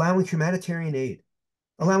allowing humanitarian aid,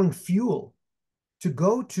 allowing fuel to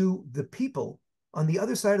go to the people on the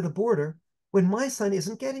other side of the border when my son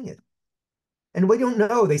isn't getting it? And we don't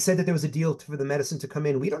know. They said that there was a deal for the medicine to come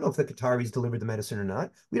in. We don't know if the Qataris delivered the medicine or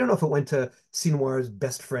not. We don't know if it went to Sinwar's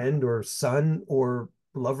best friend or son or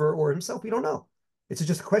lover or himself. We don't know. It's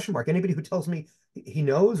just a question mark. Anybody who tells me he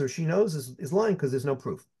knows or she knows is lying because there's no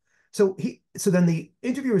proof. So then the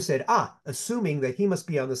interviewer said, assuming that he must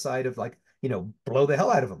be on the side of blow the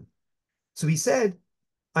hell out of him. So he said,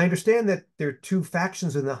 I understand that there are 2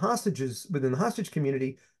 factions within the hostage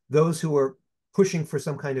community, those who are pushing for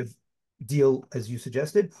some kind of deal, as you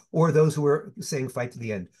suggested, or those who are saying fight to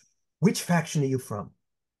the end. Which faction are you from?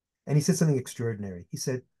 And he said something extraordinary. He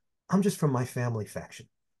said, I'm just from my family faction.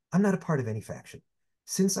 I'm not a part of any faction.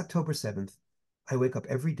 Since October 7th, I wake up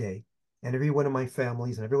every day, and every one of my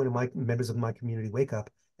families and every one of my members of my community wake up,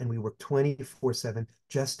 and we work 24/7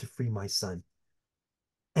 just to free my son.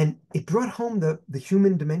 And it brought home the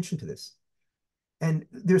human dimension to this. And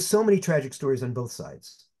there's so many tragic stories on both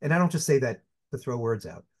sides. And I don't just say that to throw words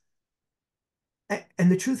out.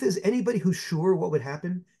 And the truth is, anybody who's sure what would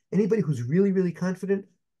happen, anybody who's really, really confident,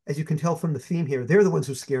 as you can tell from the theme here, they're the ones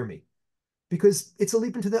who scare me because it's a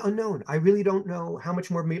leap into the unknown. I really don't know how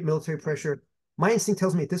much more military pressure. My instinct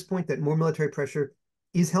tells me at this point that more military pressure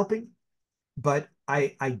is helping, but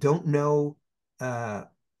I don't know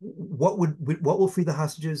what will free the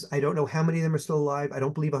hostages. I don't know how many of them are still alive. I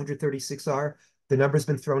don't believe 136 are. The number's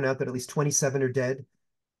been thrown out that at least 27 are dead.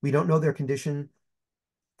 We don't know their condition.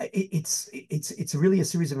 It's really a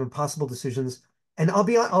series of impossible decisions. And I'll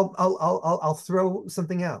throw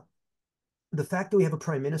something out. The fact that we have a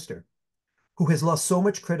prime minister who has lost so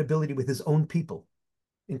much credibility with his own people,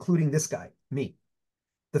 including this guy, me.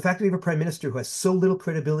 The fact that we have a prime minister who has so little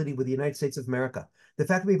credibility with the United States of America. The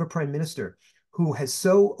fact that we have a prime minister who has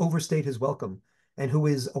so overstayed his welcome and who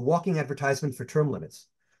is a walking advertisement for term limits.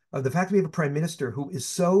 The fact that we have a prime minister who is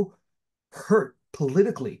so hurt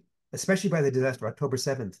politically, especially by the disaster of October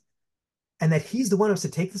 7th, and that he's the one who has to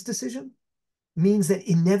take this decision means that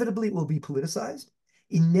inevitably it will be politicized.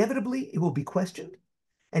 Inevitably it will be questioned.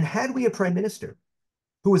 And had we a prime minister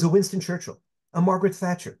who was a Winston Churchill, a Margaret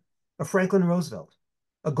Thatcher, a Franklin Roosevelt,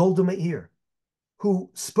 a Golda Meir, who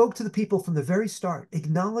spoke to the people from the very start,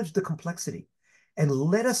 acknowledged the complexity, and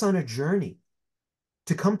led us on a journey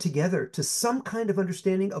to come together to some kind of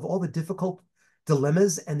understanding of all the difficult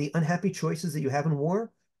dilemmas and the unhappy choices that you have in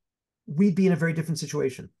war, we'd be in a very different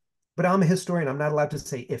situation. But I'm a historian. I'm not allowed to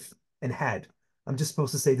say if and had. I'm just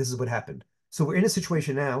supposed to say this is what happened. So we're in a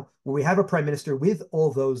situation now where we have a prime minister with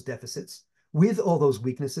all those deficits, with all those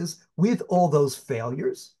weaknesses, with all those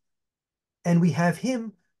failures, and we have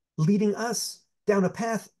him leading us down a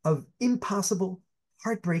path of impossible,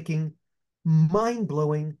 heartbreaking,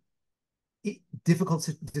 mind-blowing, difficult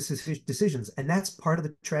decisions. And that's part of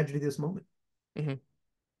the tragedy of this moment. Hmm.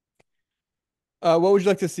 What would you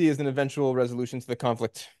like to see as an eventual resolution to the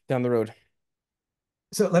conflict down the road?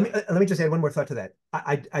 So let me just add one more thought to that.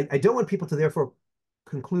 I don't want people to therefore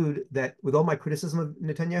conclude that with all my criticism of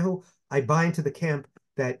Netanyahu, I buy into the camp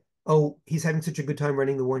that, oh, he's having such a good time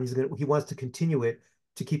running the war and he wants to continue it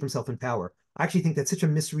to keep himself in power. I actually think that's such a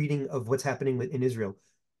misreading of what's happening in Israel.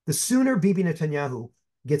 The sooner Bibi Netanyahu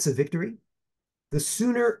gets a victory, the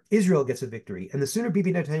sooner Israel gets a victory, and the sooner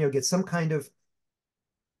Bibi Netanyahu gets some kind of,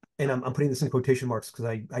 and I'm putting this in quotation marks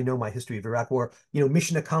because I know my history of Iraq war,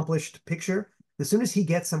 mission accomplished picture. As soon as he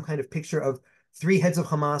gets some kind of picture of 3 heads of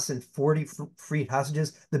Hamas and 40 free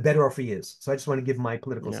hostages, the better off he is. So I just want to give my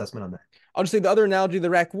political Yeah. assessment on that. I'll just say the other analogy of the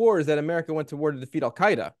Iraq War is that America went to war to defeat Al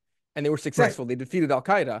Qaeda, and they were Right, successful. They defeated Al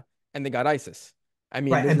Qaeda, and they got ISIS. I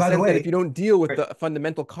mean, right. there's And a by the sense that if way, you don't deal with right, the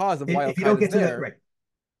fundamental cause of why Al if you don't Qaeda is get to the there,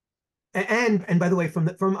 right, and by the way,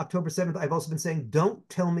 from October 7th, I've also been saying, don't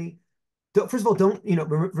tell me. First of all, don't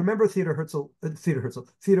remember Theodore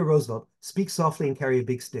Roosevelt, speak softly and carry a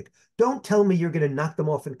big stick. Don't tell me you're going to knock them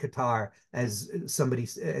off in Qatar, as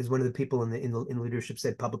one of the people in leadership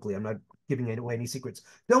said publicly. I'm not giving away any secrets.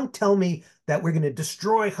 Don't tell me that we're going to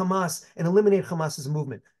destroy Hamas and eliminate Hamas as a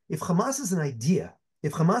movement. If Hamas is an idea,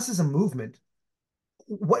 if Hamas is a movement,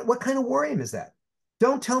 what kind of war aim is that?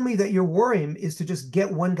 Don't tell me that your war aim is to just get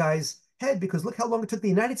one guy's head, because look how long it took the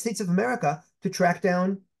United States of America to track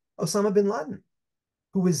down Osama bin Laden,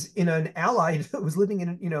 who was in an allied, was living in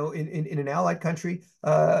an allied country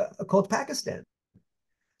called Pakistan.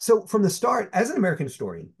 So from the start, as an American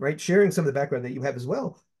historian, right, sharing some of the background that you have as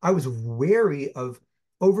well, I was wary of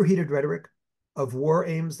overheated rhetoric, of war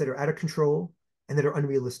aims that are out of control and that are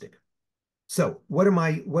unrealistic. So what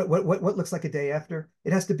looks like a day after?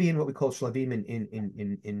 It has to be in what we call shlavim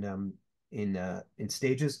in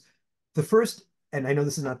stages. The first, and I know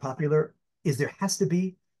this is not popular, is there has to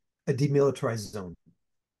be a demilitarized zone.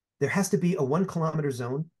 There has to be a 1 kilometer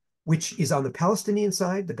zone, which is on the Palestinian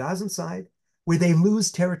side, the Gazan side, where they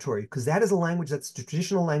lose territory, because that is a language that's the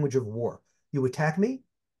traditional language of war. You attack me,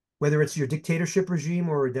 whether it's your dictatorship regime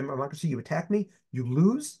or a democracy, you attack me, you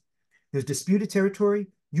lose. There's disputed territory,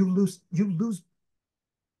 you lose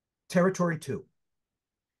territory too.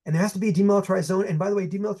 And there has to be a demilitarized zone. And by the way, a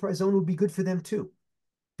demilitarized zone would be good for them too,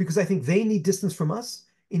 because I think they need distance from us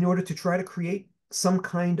in order to try to create some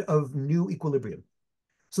kind of new equilibrium.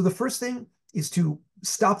 So the first thing is to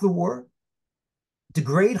stop the war,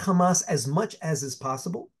 degrade Hamas as much as is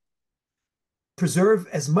possible, preserve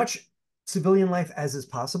as much civilian life as is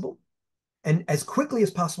possible, and as quickly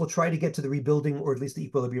as possible try to get to the rebuilding, or at least the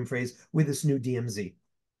equilibrium phase, with this new DMZ.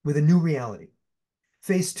 with a new reality.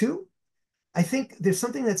 Phase two, I think there's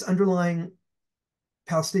something that's underlying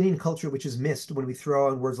Palestinian culture which is missed when we throw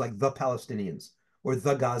on words like the Palestinians or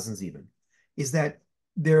the Gazans even, is that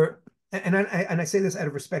they're and I say this out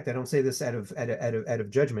of respect. I don't say this out of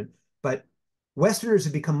judgment, but Westerners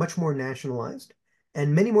have become much more nationalized,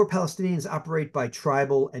 and many more Palestinians operate by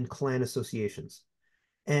tribal and clan associations.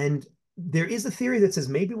 And there is a theory that says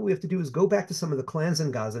maybe what we have to do is go back to some of the clans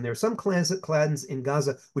in Gaza. And there are some clans in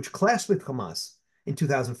Gaza which clashed with Hamas in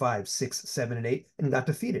 2005, 6, 7, and 8 and got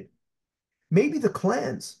defeated. Maybe the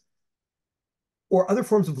clans or other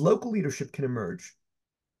forms of local leadership can emerge.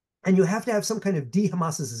 And you have to have some kind of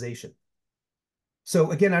de-Hamasization.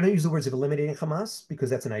 So again, I don't use the words of eliminating Hamas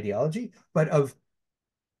because that's an ideology, but of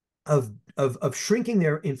shrinking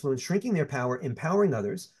their influence, shrinking their power, empowering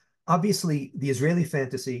others. Obviously, the Israeli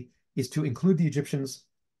fantasy is to include the Egyptians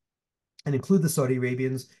and include the Saudi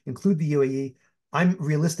Arabians, include the UAE. I'm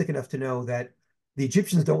realistic enough to know that the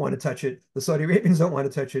Egyptians don't want to touch it, the Saudi Arabians don't want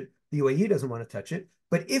to touch it, the UAE doesn't want to touch it.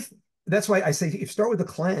 But if that's why I say if you start with the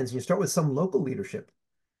clans and you start with some local leadership,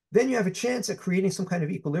 then you have a chance at creating some kind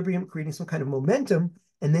of equilibrium, creating some kind of momentum,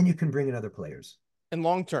 and then you can bring in other players. And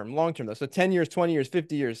long term though. So 10 years, 20 years,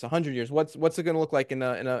 50 years, 100 years. What's it going to look like in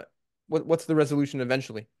a what's the resolution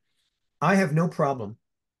eventually? I have no problem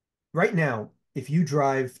right now. If you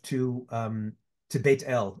drive to Beit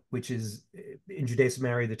El, which is in Judea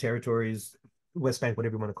Samaria, the territories, West Bank,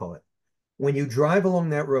 whatever you want to call it, when you drive along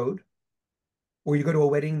that road, or you go to a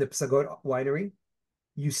wedding, the Psagot winery,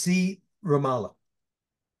 you see Ramallah,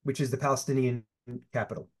 which is the Palestinian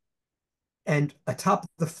capital. And atop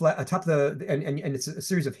the and it's a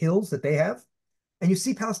series of hills that they have, and you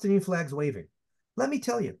see Palestinian flags waving. Let me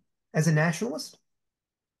tell you, as a nationalist,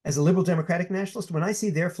 as a liberal democratic nationalist, when I see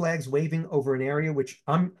their flags waving over an area which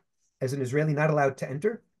I'm, as an Israeli, not allowed to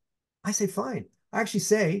enter, I say fine. I actually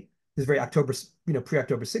say this is very October,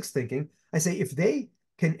 pre-October 6th thinking. I say if they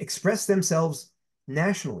can express themselves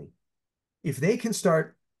nationally, if they can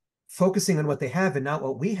start focusing on what they have and not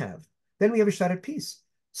what we have, then we have a shot at peace.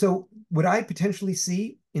 So would I potentially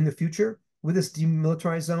see in the future with this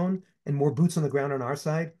demilitarized zone and more boots on the ground on our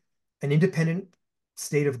side, an independent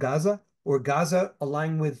state of Gaza or Gaza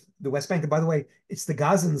aligning with the West Bank? And by the way, it's the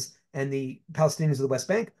Gazans and the Palestinians of the West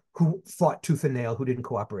Bank who fought tooth and nail, who didn't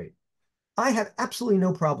cooperate. I have absolutely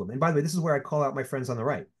no problem. And by the way, this is where I call out my friends on the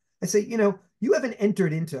right. I say, you haven't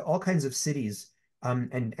entered into all kinds of cities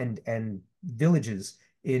and villages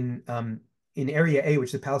in Area A,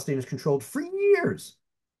 which the Palestinians controlled for years.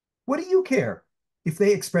 What do you care if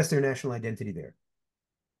they express their national identity there?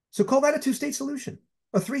 So call that a two-state solution,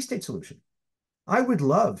 a three-state solution. I would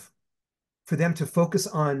love for them to focus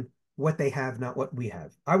on what they have, not what we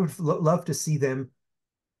have. I would love to see them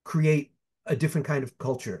create a different kind of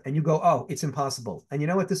culture. And you go, oh, it's impossible. And you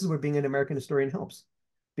know what? This is where being an American historian helps,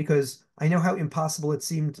 because I know how impossible it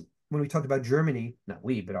seemed when we talked about Germany, not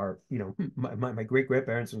we, but our, my great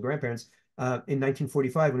grandparents and grandparents in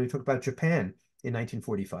 1945, when we talked about Japan in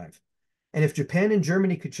 1945. And if Japan and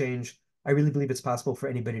Germany could change, I really believe it's possible for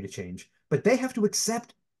anybody to change. But they have to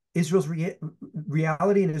accept Israel's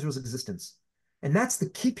reality and Israel's existence. And that's the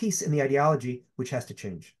key piece in the ideology which has to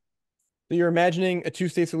change. So you're imagining a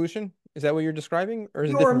two-state solution? Is that what you're describing, or is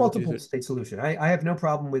it Or a different than multiple two-state? state solution. I have no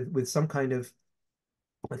problem with some kind of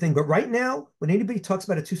thing. But right now, when anybody talks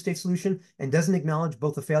about a two-state solution and doesn't acknowledge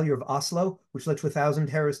both the failure of Oslo, which led to 1,000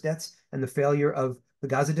 terrorist deaths, and the failure of the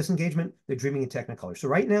Gaza disengagement, they're dreaming in Technicolor. So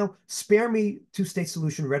right now, spare me two-state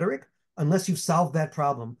solution rhetoric unless you've solved that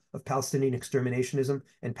problem of Palestinian exterminationism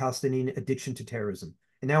and Palestinian addiction to terrorism.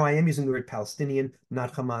 And now I am using the word Palestinian,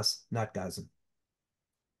 not Hamas, not Gaza.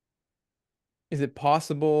 Is it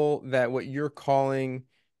possible that what you're calling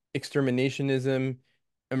exterminationism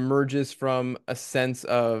emerges from a sense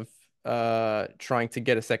of trying to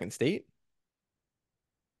get a second state?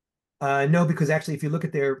 No, because actually, if you look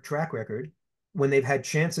at their track record, when they've had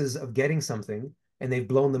chances of getting something and they've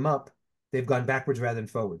blown them up, they've gone backwards rather than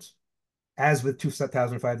forwards. As with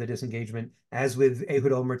 2005, the disengagement, as with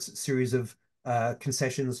Ehud Olmert's series of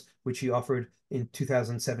concessions, which he offered in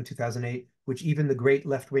 2007, 2008, which even the great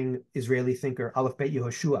left-wing Israeli thinker Aleph Bet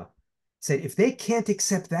Yehoshua said, if they can't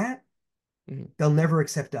accept that, Mhm. they'll never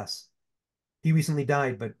accept us. He recently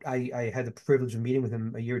died, but I had the privilege of meeting with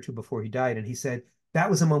him a year or two before he died, and he said that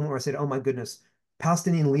was a moment where I said, "Oh my goodness,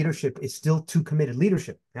 Palestinian leadership is still too committed."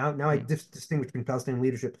 Leadership. Now I Mhm. distinguish between Palestinian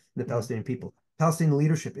leadership and the Mhm. Palestinian people. Palestinian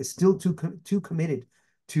leadership is still too committed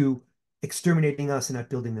to exterminating us and not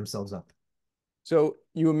building themselves up. So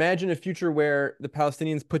you imagine a future where the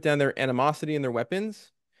Palestinians put down their animosity and their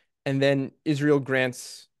weapons, and then Israel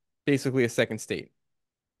grants basically a second state.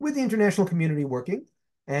 With the international community working,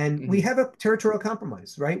 And we Hmm. have a territorial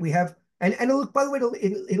compromise, right? We have, and it'll, by the way,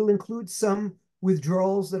 it'll include some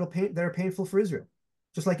withdrawals that are painful for Israel.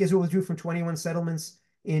 Just like Israel withdrew from 21 settlements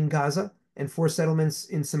in Gaza and 4 settlements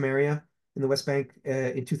in Samaria in the West Bank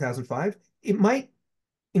in 2005. It might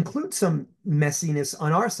include some messiness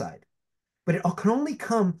on our side, but it can only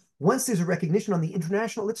come once there's a recognition on the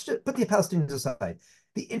international. Let's just put the Palestinians aside.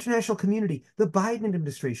 The international community, the Biden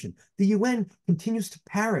administration, the UN continues to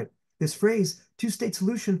parrot this phrase, two-state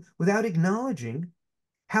solution, without acknowledging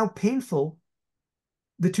how painful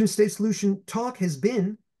the two-state solution talk has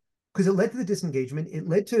been, because it led to the disengagement, it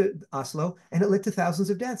led to Oslo, and it led to thousands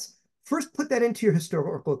of deaths. First, put that into your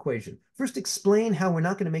historical equation. First, explain how we're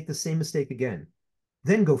not going to make the same mistake again.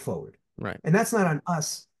 Then go forward. Right. And that's not on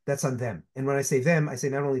us, that's on them. And when I say them, I say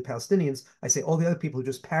not only Palestinians, I say all the other people who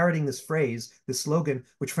are just parroting this phrase, this slogan,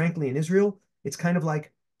 which frankly in Israel, it's kind of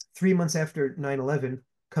like 3 months after 9/11,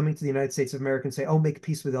 coming to the United States of America and say, oh, make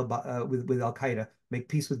peace with Al Qaeda, make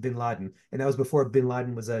peace with bin Laden. And that was before bin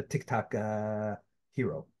Laden was a TikTok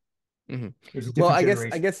hero. Hmm. There's a Well, different I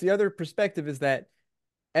generation. guess the other perspective is that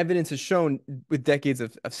evidence has shown with decades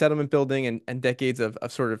of settlement building and decades of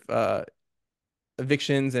sort of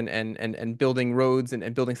evictions and building roads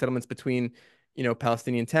and building settlements between,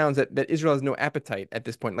 Palestinian towns that Israel has no appetite at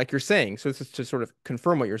this point, like you're saying. So this is to sort of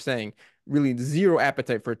confirm what you're saying, really zero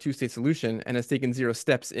appetite for a two-state solution and has taken zero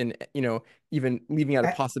steps in, even leaving out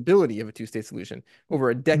a possibility of a two-state solution over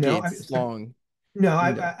a No, decades long no,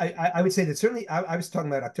 window. I would say that certainly I was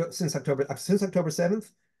talking about since October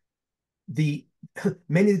 7th, the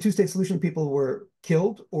many of the two-state solution people were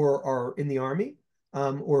killed or are in the army,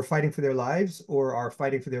 or fighting for their lives or are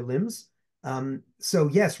fighting for their limbs. So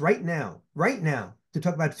yes, right now, to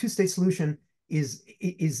talk about a two-state solution is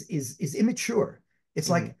immature. It's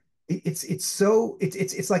Hmm. like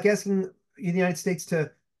it's like asking the United States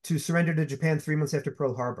to surrender to Japan 3 months after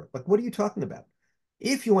Pearl Harbor. Like, what are you talking about?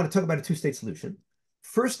 If you want to talk about a two-state solution,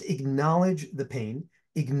 first acknowledge the pain,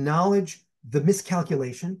 acknowledge the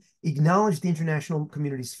miscalculation, acknowledge the international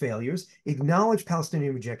community's failures, acknowledge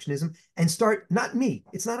Palestinian rejectionism, and start, not me,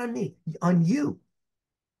 it's not on me, on you.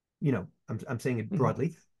 I'm saying it Hmm.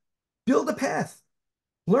 broadly. Build a path,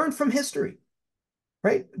 learn from history,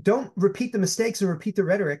 right? Don't repeat the mistakes and repeat the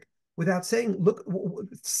rhetoric without saying, look,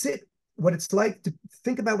 sit what it's like to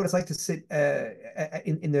think about what it's like to sit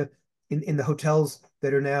in the hotels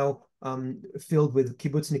that are now filled with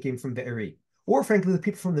kibbutznikim from Be'eri, or frankly, the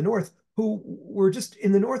people from the north who were just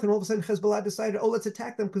in the north, and all of a sudden Hezbollah decided, oh, let's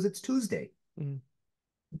attack them because it's Tuesday. Hmm.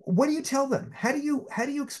 What do you tell them? How do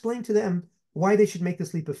you explain to them why they should make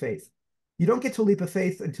this leap of faith? You don't get to a leap of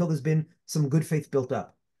faith until there's been some good faith built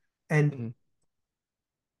up. And Hmm.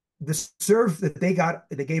 the serve that they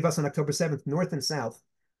gave us on October 7th, North and South,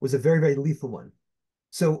 was a very, very lethal one.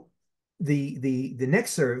 So the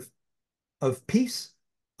next serve of peace,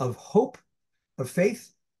 of hope, of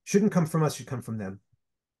faith shouldn't come from us, should come from them.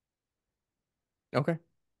 Okay.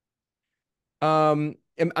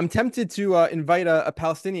 I'm tempted to invite a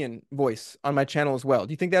Palestinian voice on my channel as well.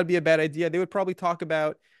 Do you think that would be a bad idea? They would probably talk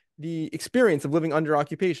about the experience of living under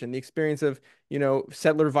occupation, the experience of,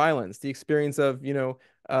 settler violence, the experience of,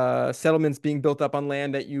 settlements being built up on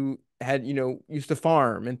land that you had, used to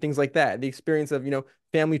farm and things like that. The experience of,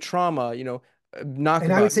 family trauma, And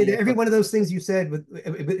I would Nakba say being that a every one of those things you said,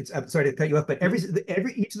 I'm sorry to cut you off, but Mhm.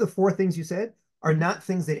 every each of the four things you said are Mhm. not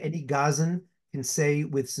things that any Gazan can say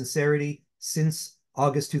with sincerity since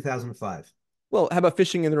August 2005. Well, how about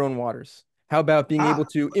fishing in their own waters? How about being able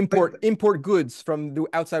Ah, to but import goods from the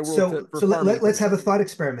outside world so for so farming let's equipment? have a thought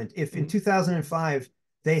experiment. If in Mhm. 2005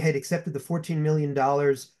 they had accepted the $14 million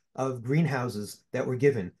of greenhouses that were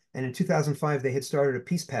given, and in 2005 they had started a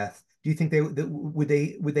peace path, do you think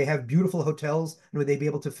they have beautiful hotels, and would they be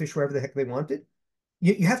able to fish wherever the heck they wanted?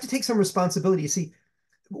 You have to take some responsibility. You see,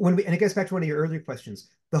 and it gets back to one of your earlier questions,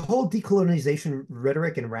 the whole decolonization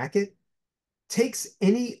rhetoric and racket takes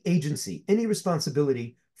any agency, any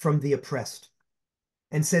responsibility from the oppressed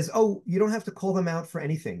and says, oh, you don't have to call them out for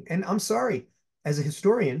anything. And I'm sorry, as a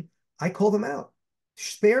historian, I call them out.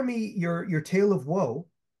 Spare me your tale of woe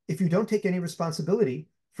if you don't take any responsibility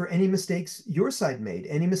for any mistakes your side made,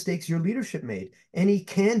 any mistakes your leadership made, any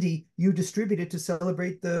candy you distributed to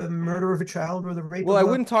celebrate the murder of a child or the rape Well, I of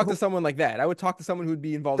wouldn't talk a to someone like that. I would talk to someone who'd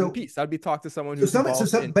be involved in so peace. I'd be talk to someone so who's some so involved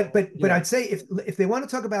some in, but I'd say if they want to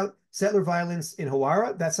talk about settler violence in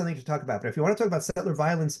Hawara, that's something to talk about. But if you want to talk about settler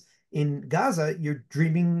violence in Gaza, you're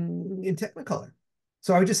dreaming in Technicolor.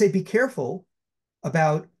 So I would just say be careful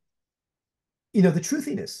about the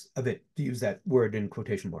truthiness of it, to use that word in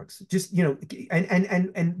quotation marks. Just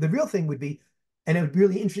and the real thing would be, and it would be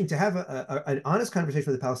really interesting to have an honest conversation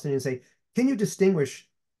with the Palestinians and say, can you distinguish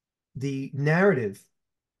the narrative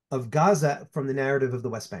of Gaza from the narrative of the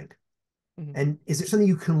West Bank? Hmm. And is there something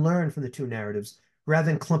you can learn from the two narratives rather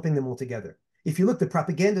than clumping them all together? If you look, the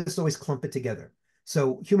propagandists always clump it together.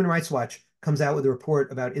 So Human Rights Watch comes out with a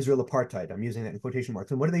report about Israel apartheid. I'm using that in quotation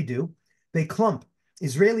marks. And what do? They clump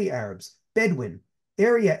Israeli Arabs, Bedouin,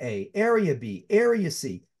 Area A, Area B, Area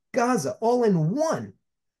C, Gaza, all in one,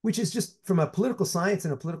 which is just from a political science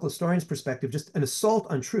and a political historian's perspective, just an assault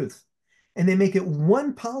on truth. And they make it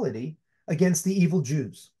one polity against the evil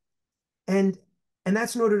Jews. And and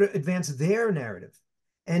that's in order to advance their narrative.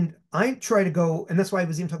 And I try to go, and that's why I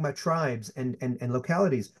was even talking about tribes and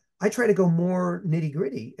localities. I try to go more nitty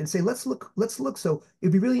gritty and say, let's look. So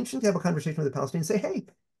it'd be really interesting to have a conversation with the Palestinians and say, hey,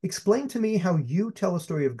 explain to me how you tell a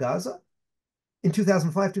story of Gaza in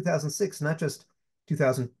 2005, 2006, not just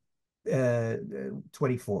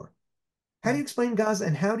 2024. How do you explain Gaza,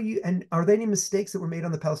 and and are there any mistakes that were made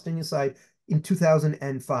on the Palestinian side in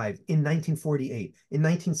 2005, in 1948, in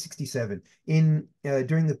 1967, in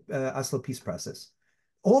during the Oslo peace process?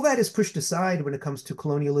 All that is pushed aside when it comes to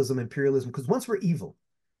colonialism, imperialism, because once we're evil,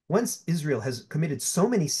 once Israel has committed so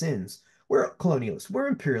many sins, we're colonialists, we're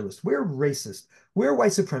imperialists, we're racist, we're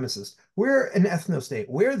white supremacist, we're an ethno state,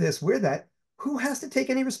 we're this, we're that. Who has to take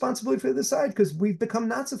any responsibility for the side? Because we've become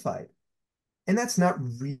Nazified. And that's not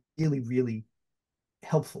really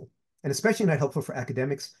helpful, and especially not helpful for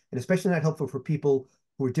academics, and especially not helpful for people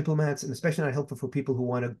who are diplomats, and especially not helpful for people who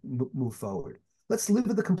want to move forward. Let's live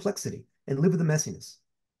with the complexity and live with the messiness.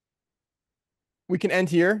 We can end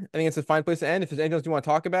here. I think it's a fine place to end. If there's anything else you want to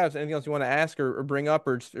talk about, if there's anything else you want to ask or bring up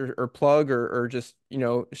or plug or just,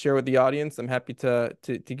 share with the audience, I'm happy to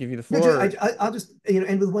give you the No, floor. I'll just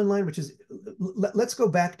end with one line, which is let's go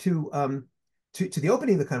back to the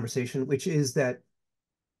opening of the conversation, which is that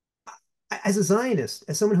as a Zionist,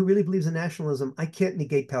 as someone who really believes in nationalism, I can't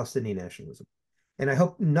negate Palestinian nationalism, and I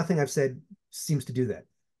hope nothing I've said seems to do that.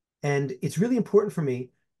 And it's really important for me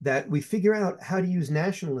that we figure out how to use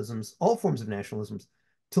nationalisms, all forms of nationalisms,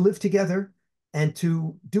 to live together and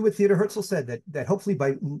to do what Theodor Herzl said, that hopefully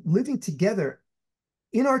by living together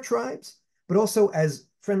in our tribes, but also as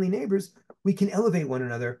friendly neighbors, we can elevate one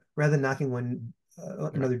another rather than knocking one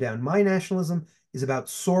Okay. another down. My nationalism is about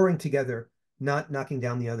soaring together, not knocking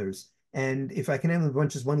down the others. And if I can end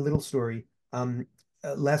with just one little story,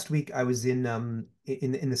 last week I was in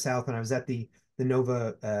the South, and I was at the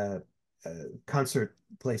Nova concert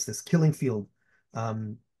place, this killing field,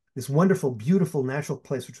 um, this wonderful, beautiful natural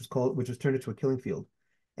place, which was turned into a killing field,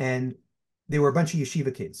 and there were a bunch of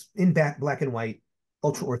yeshiva kids in black and white,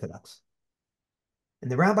 ultra orthodox.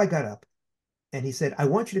 And the rabbi got up and he said, I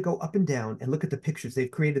want you to go up and down and look at the pictures. They've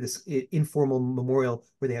created this informal memorial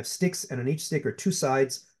where they have sticks, and on each stick are two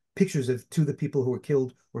sides, pictures of two of the people who were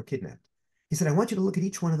killed or kidnapped. He said, I want you to look at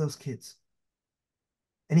each one of those kids.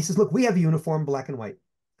 And he says, look, we have a uniform, black and white.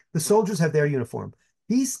 The soldiers have their uniform.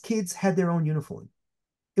 These kids had their own uniform.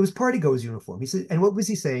 It was party goers uniform. He said, and what was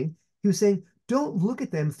he saying? He was saying, don't look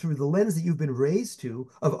at them through the lens that you've been raised to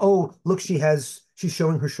of, oh, look, she's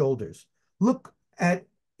showing her shoulders. Look at,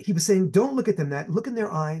 he was saying, don't look at them that, look in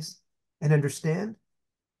their eyes and understand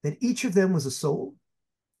that each of them was a soul.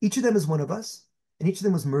 Each of them is one of us, and each of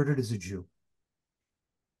them was murdered as a Jew.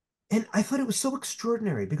 And I thought it was so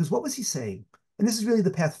extraordinary because what was he saying? And this is really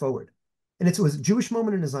the path forward. And it was a Jewish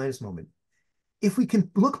moment and a Zionist moment. If we can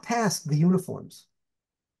look past the uniforms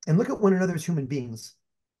and look at one another as human beings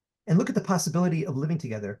and look at the possibility of living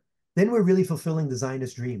together, then we're really fulfilling the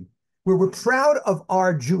Zionist dream, where we're proud of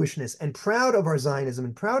our Jewishness and proud of our Zionism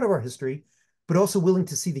and proud of our history, but also willing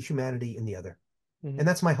to see the humanity in the other. Hmm. And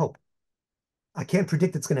that's my hope. I can't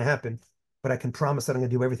predict it's going to happen, but I can promise that I'm going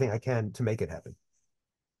to do everything I can to make it happen.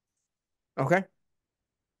 Okay.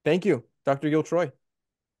 Thank you, Dr. Giltroy.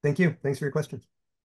 Thank you. Thanks for your questions.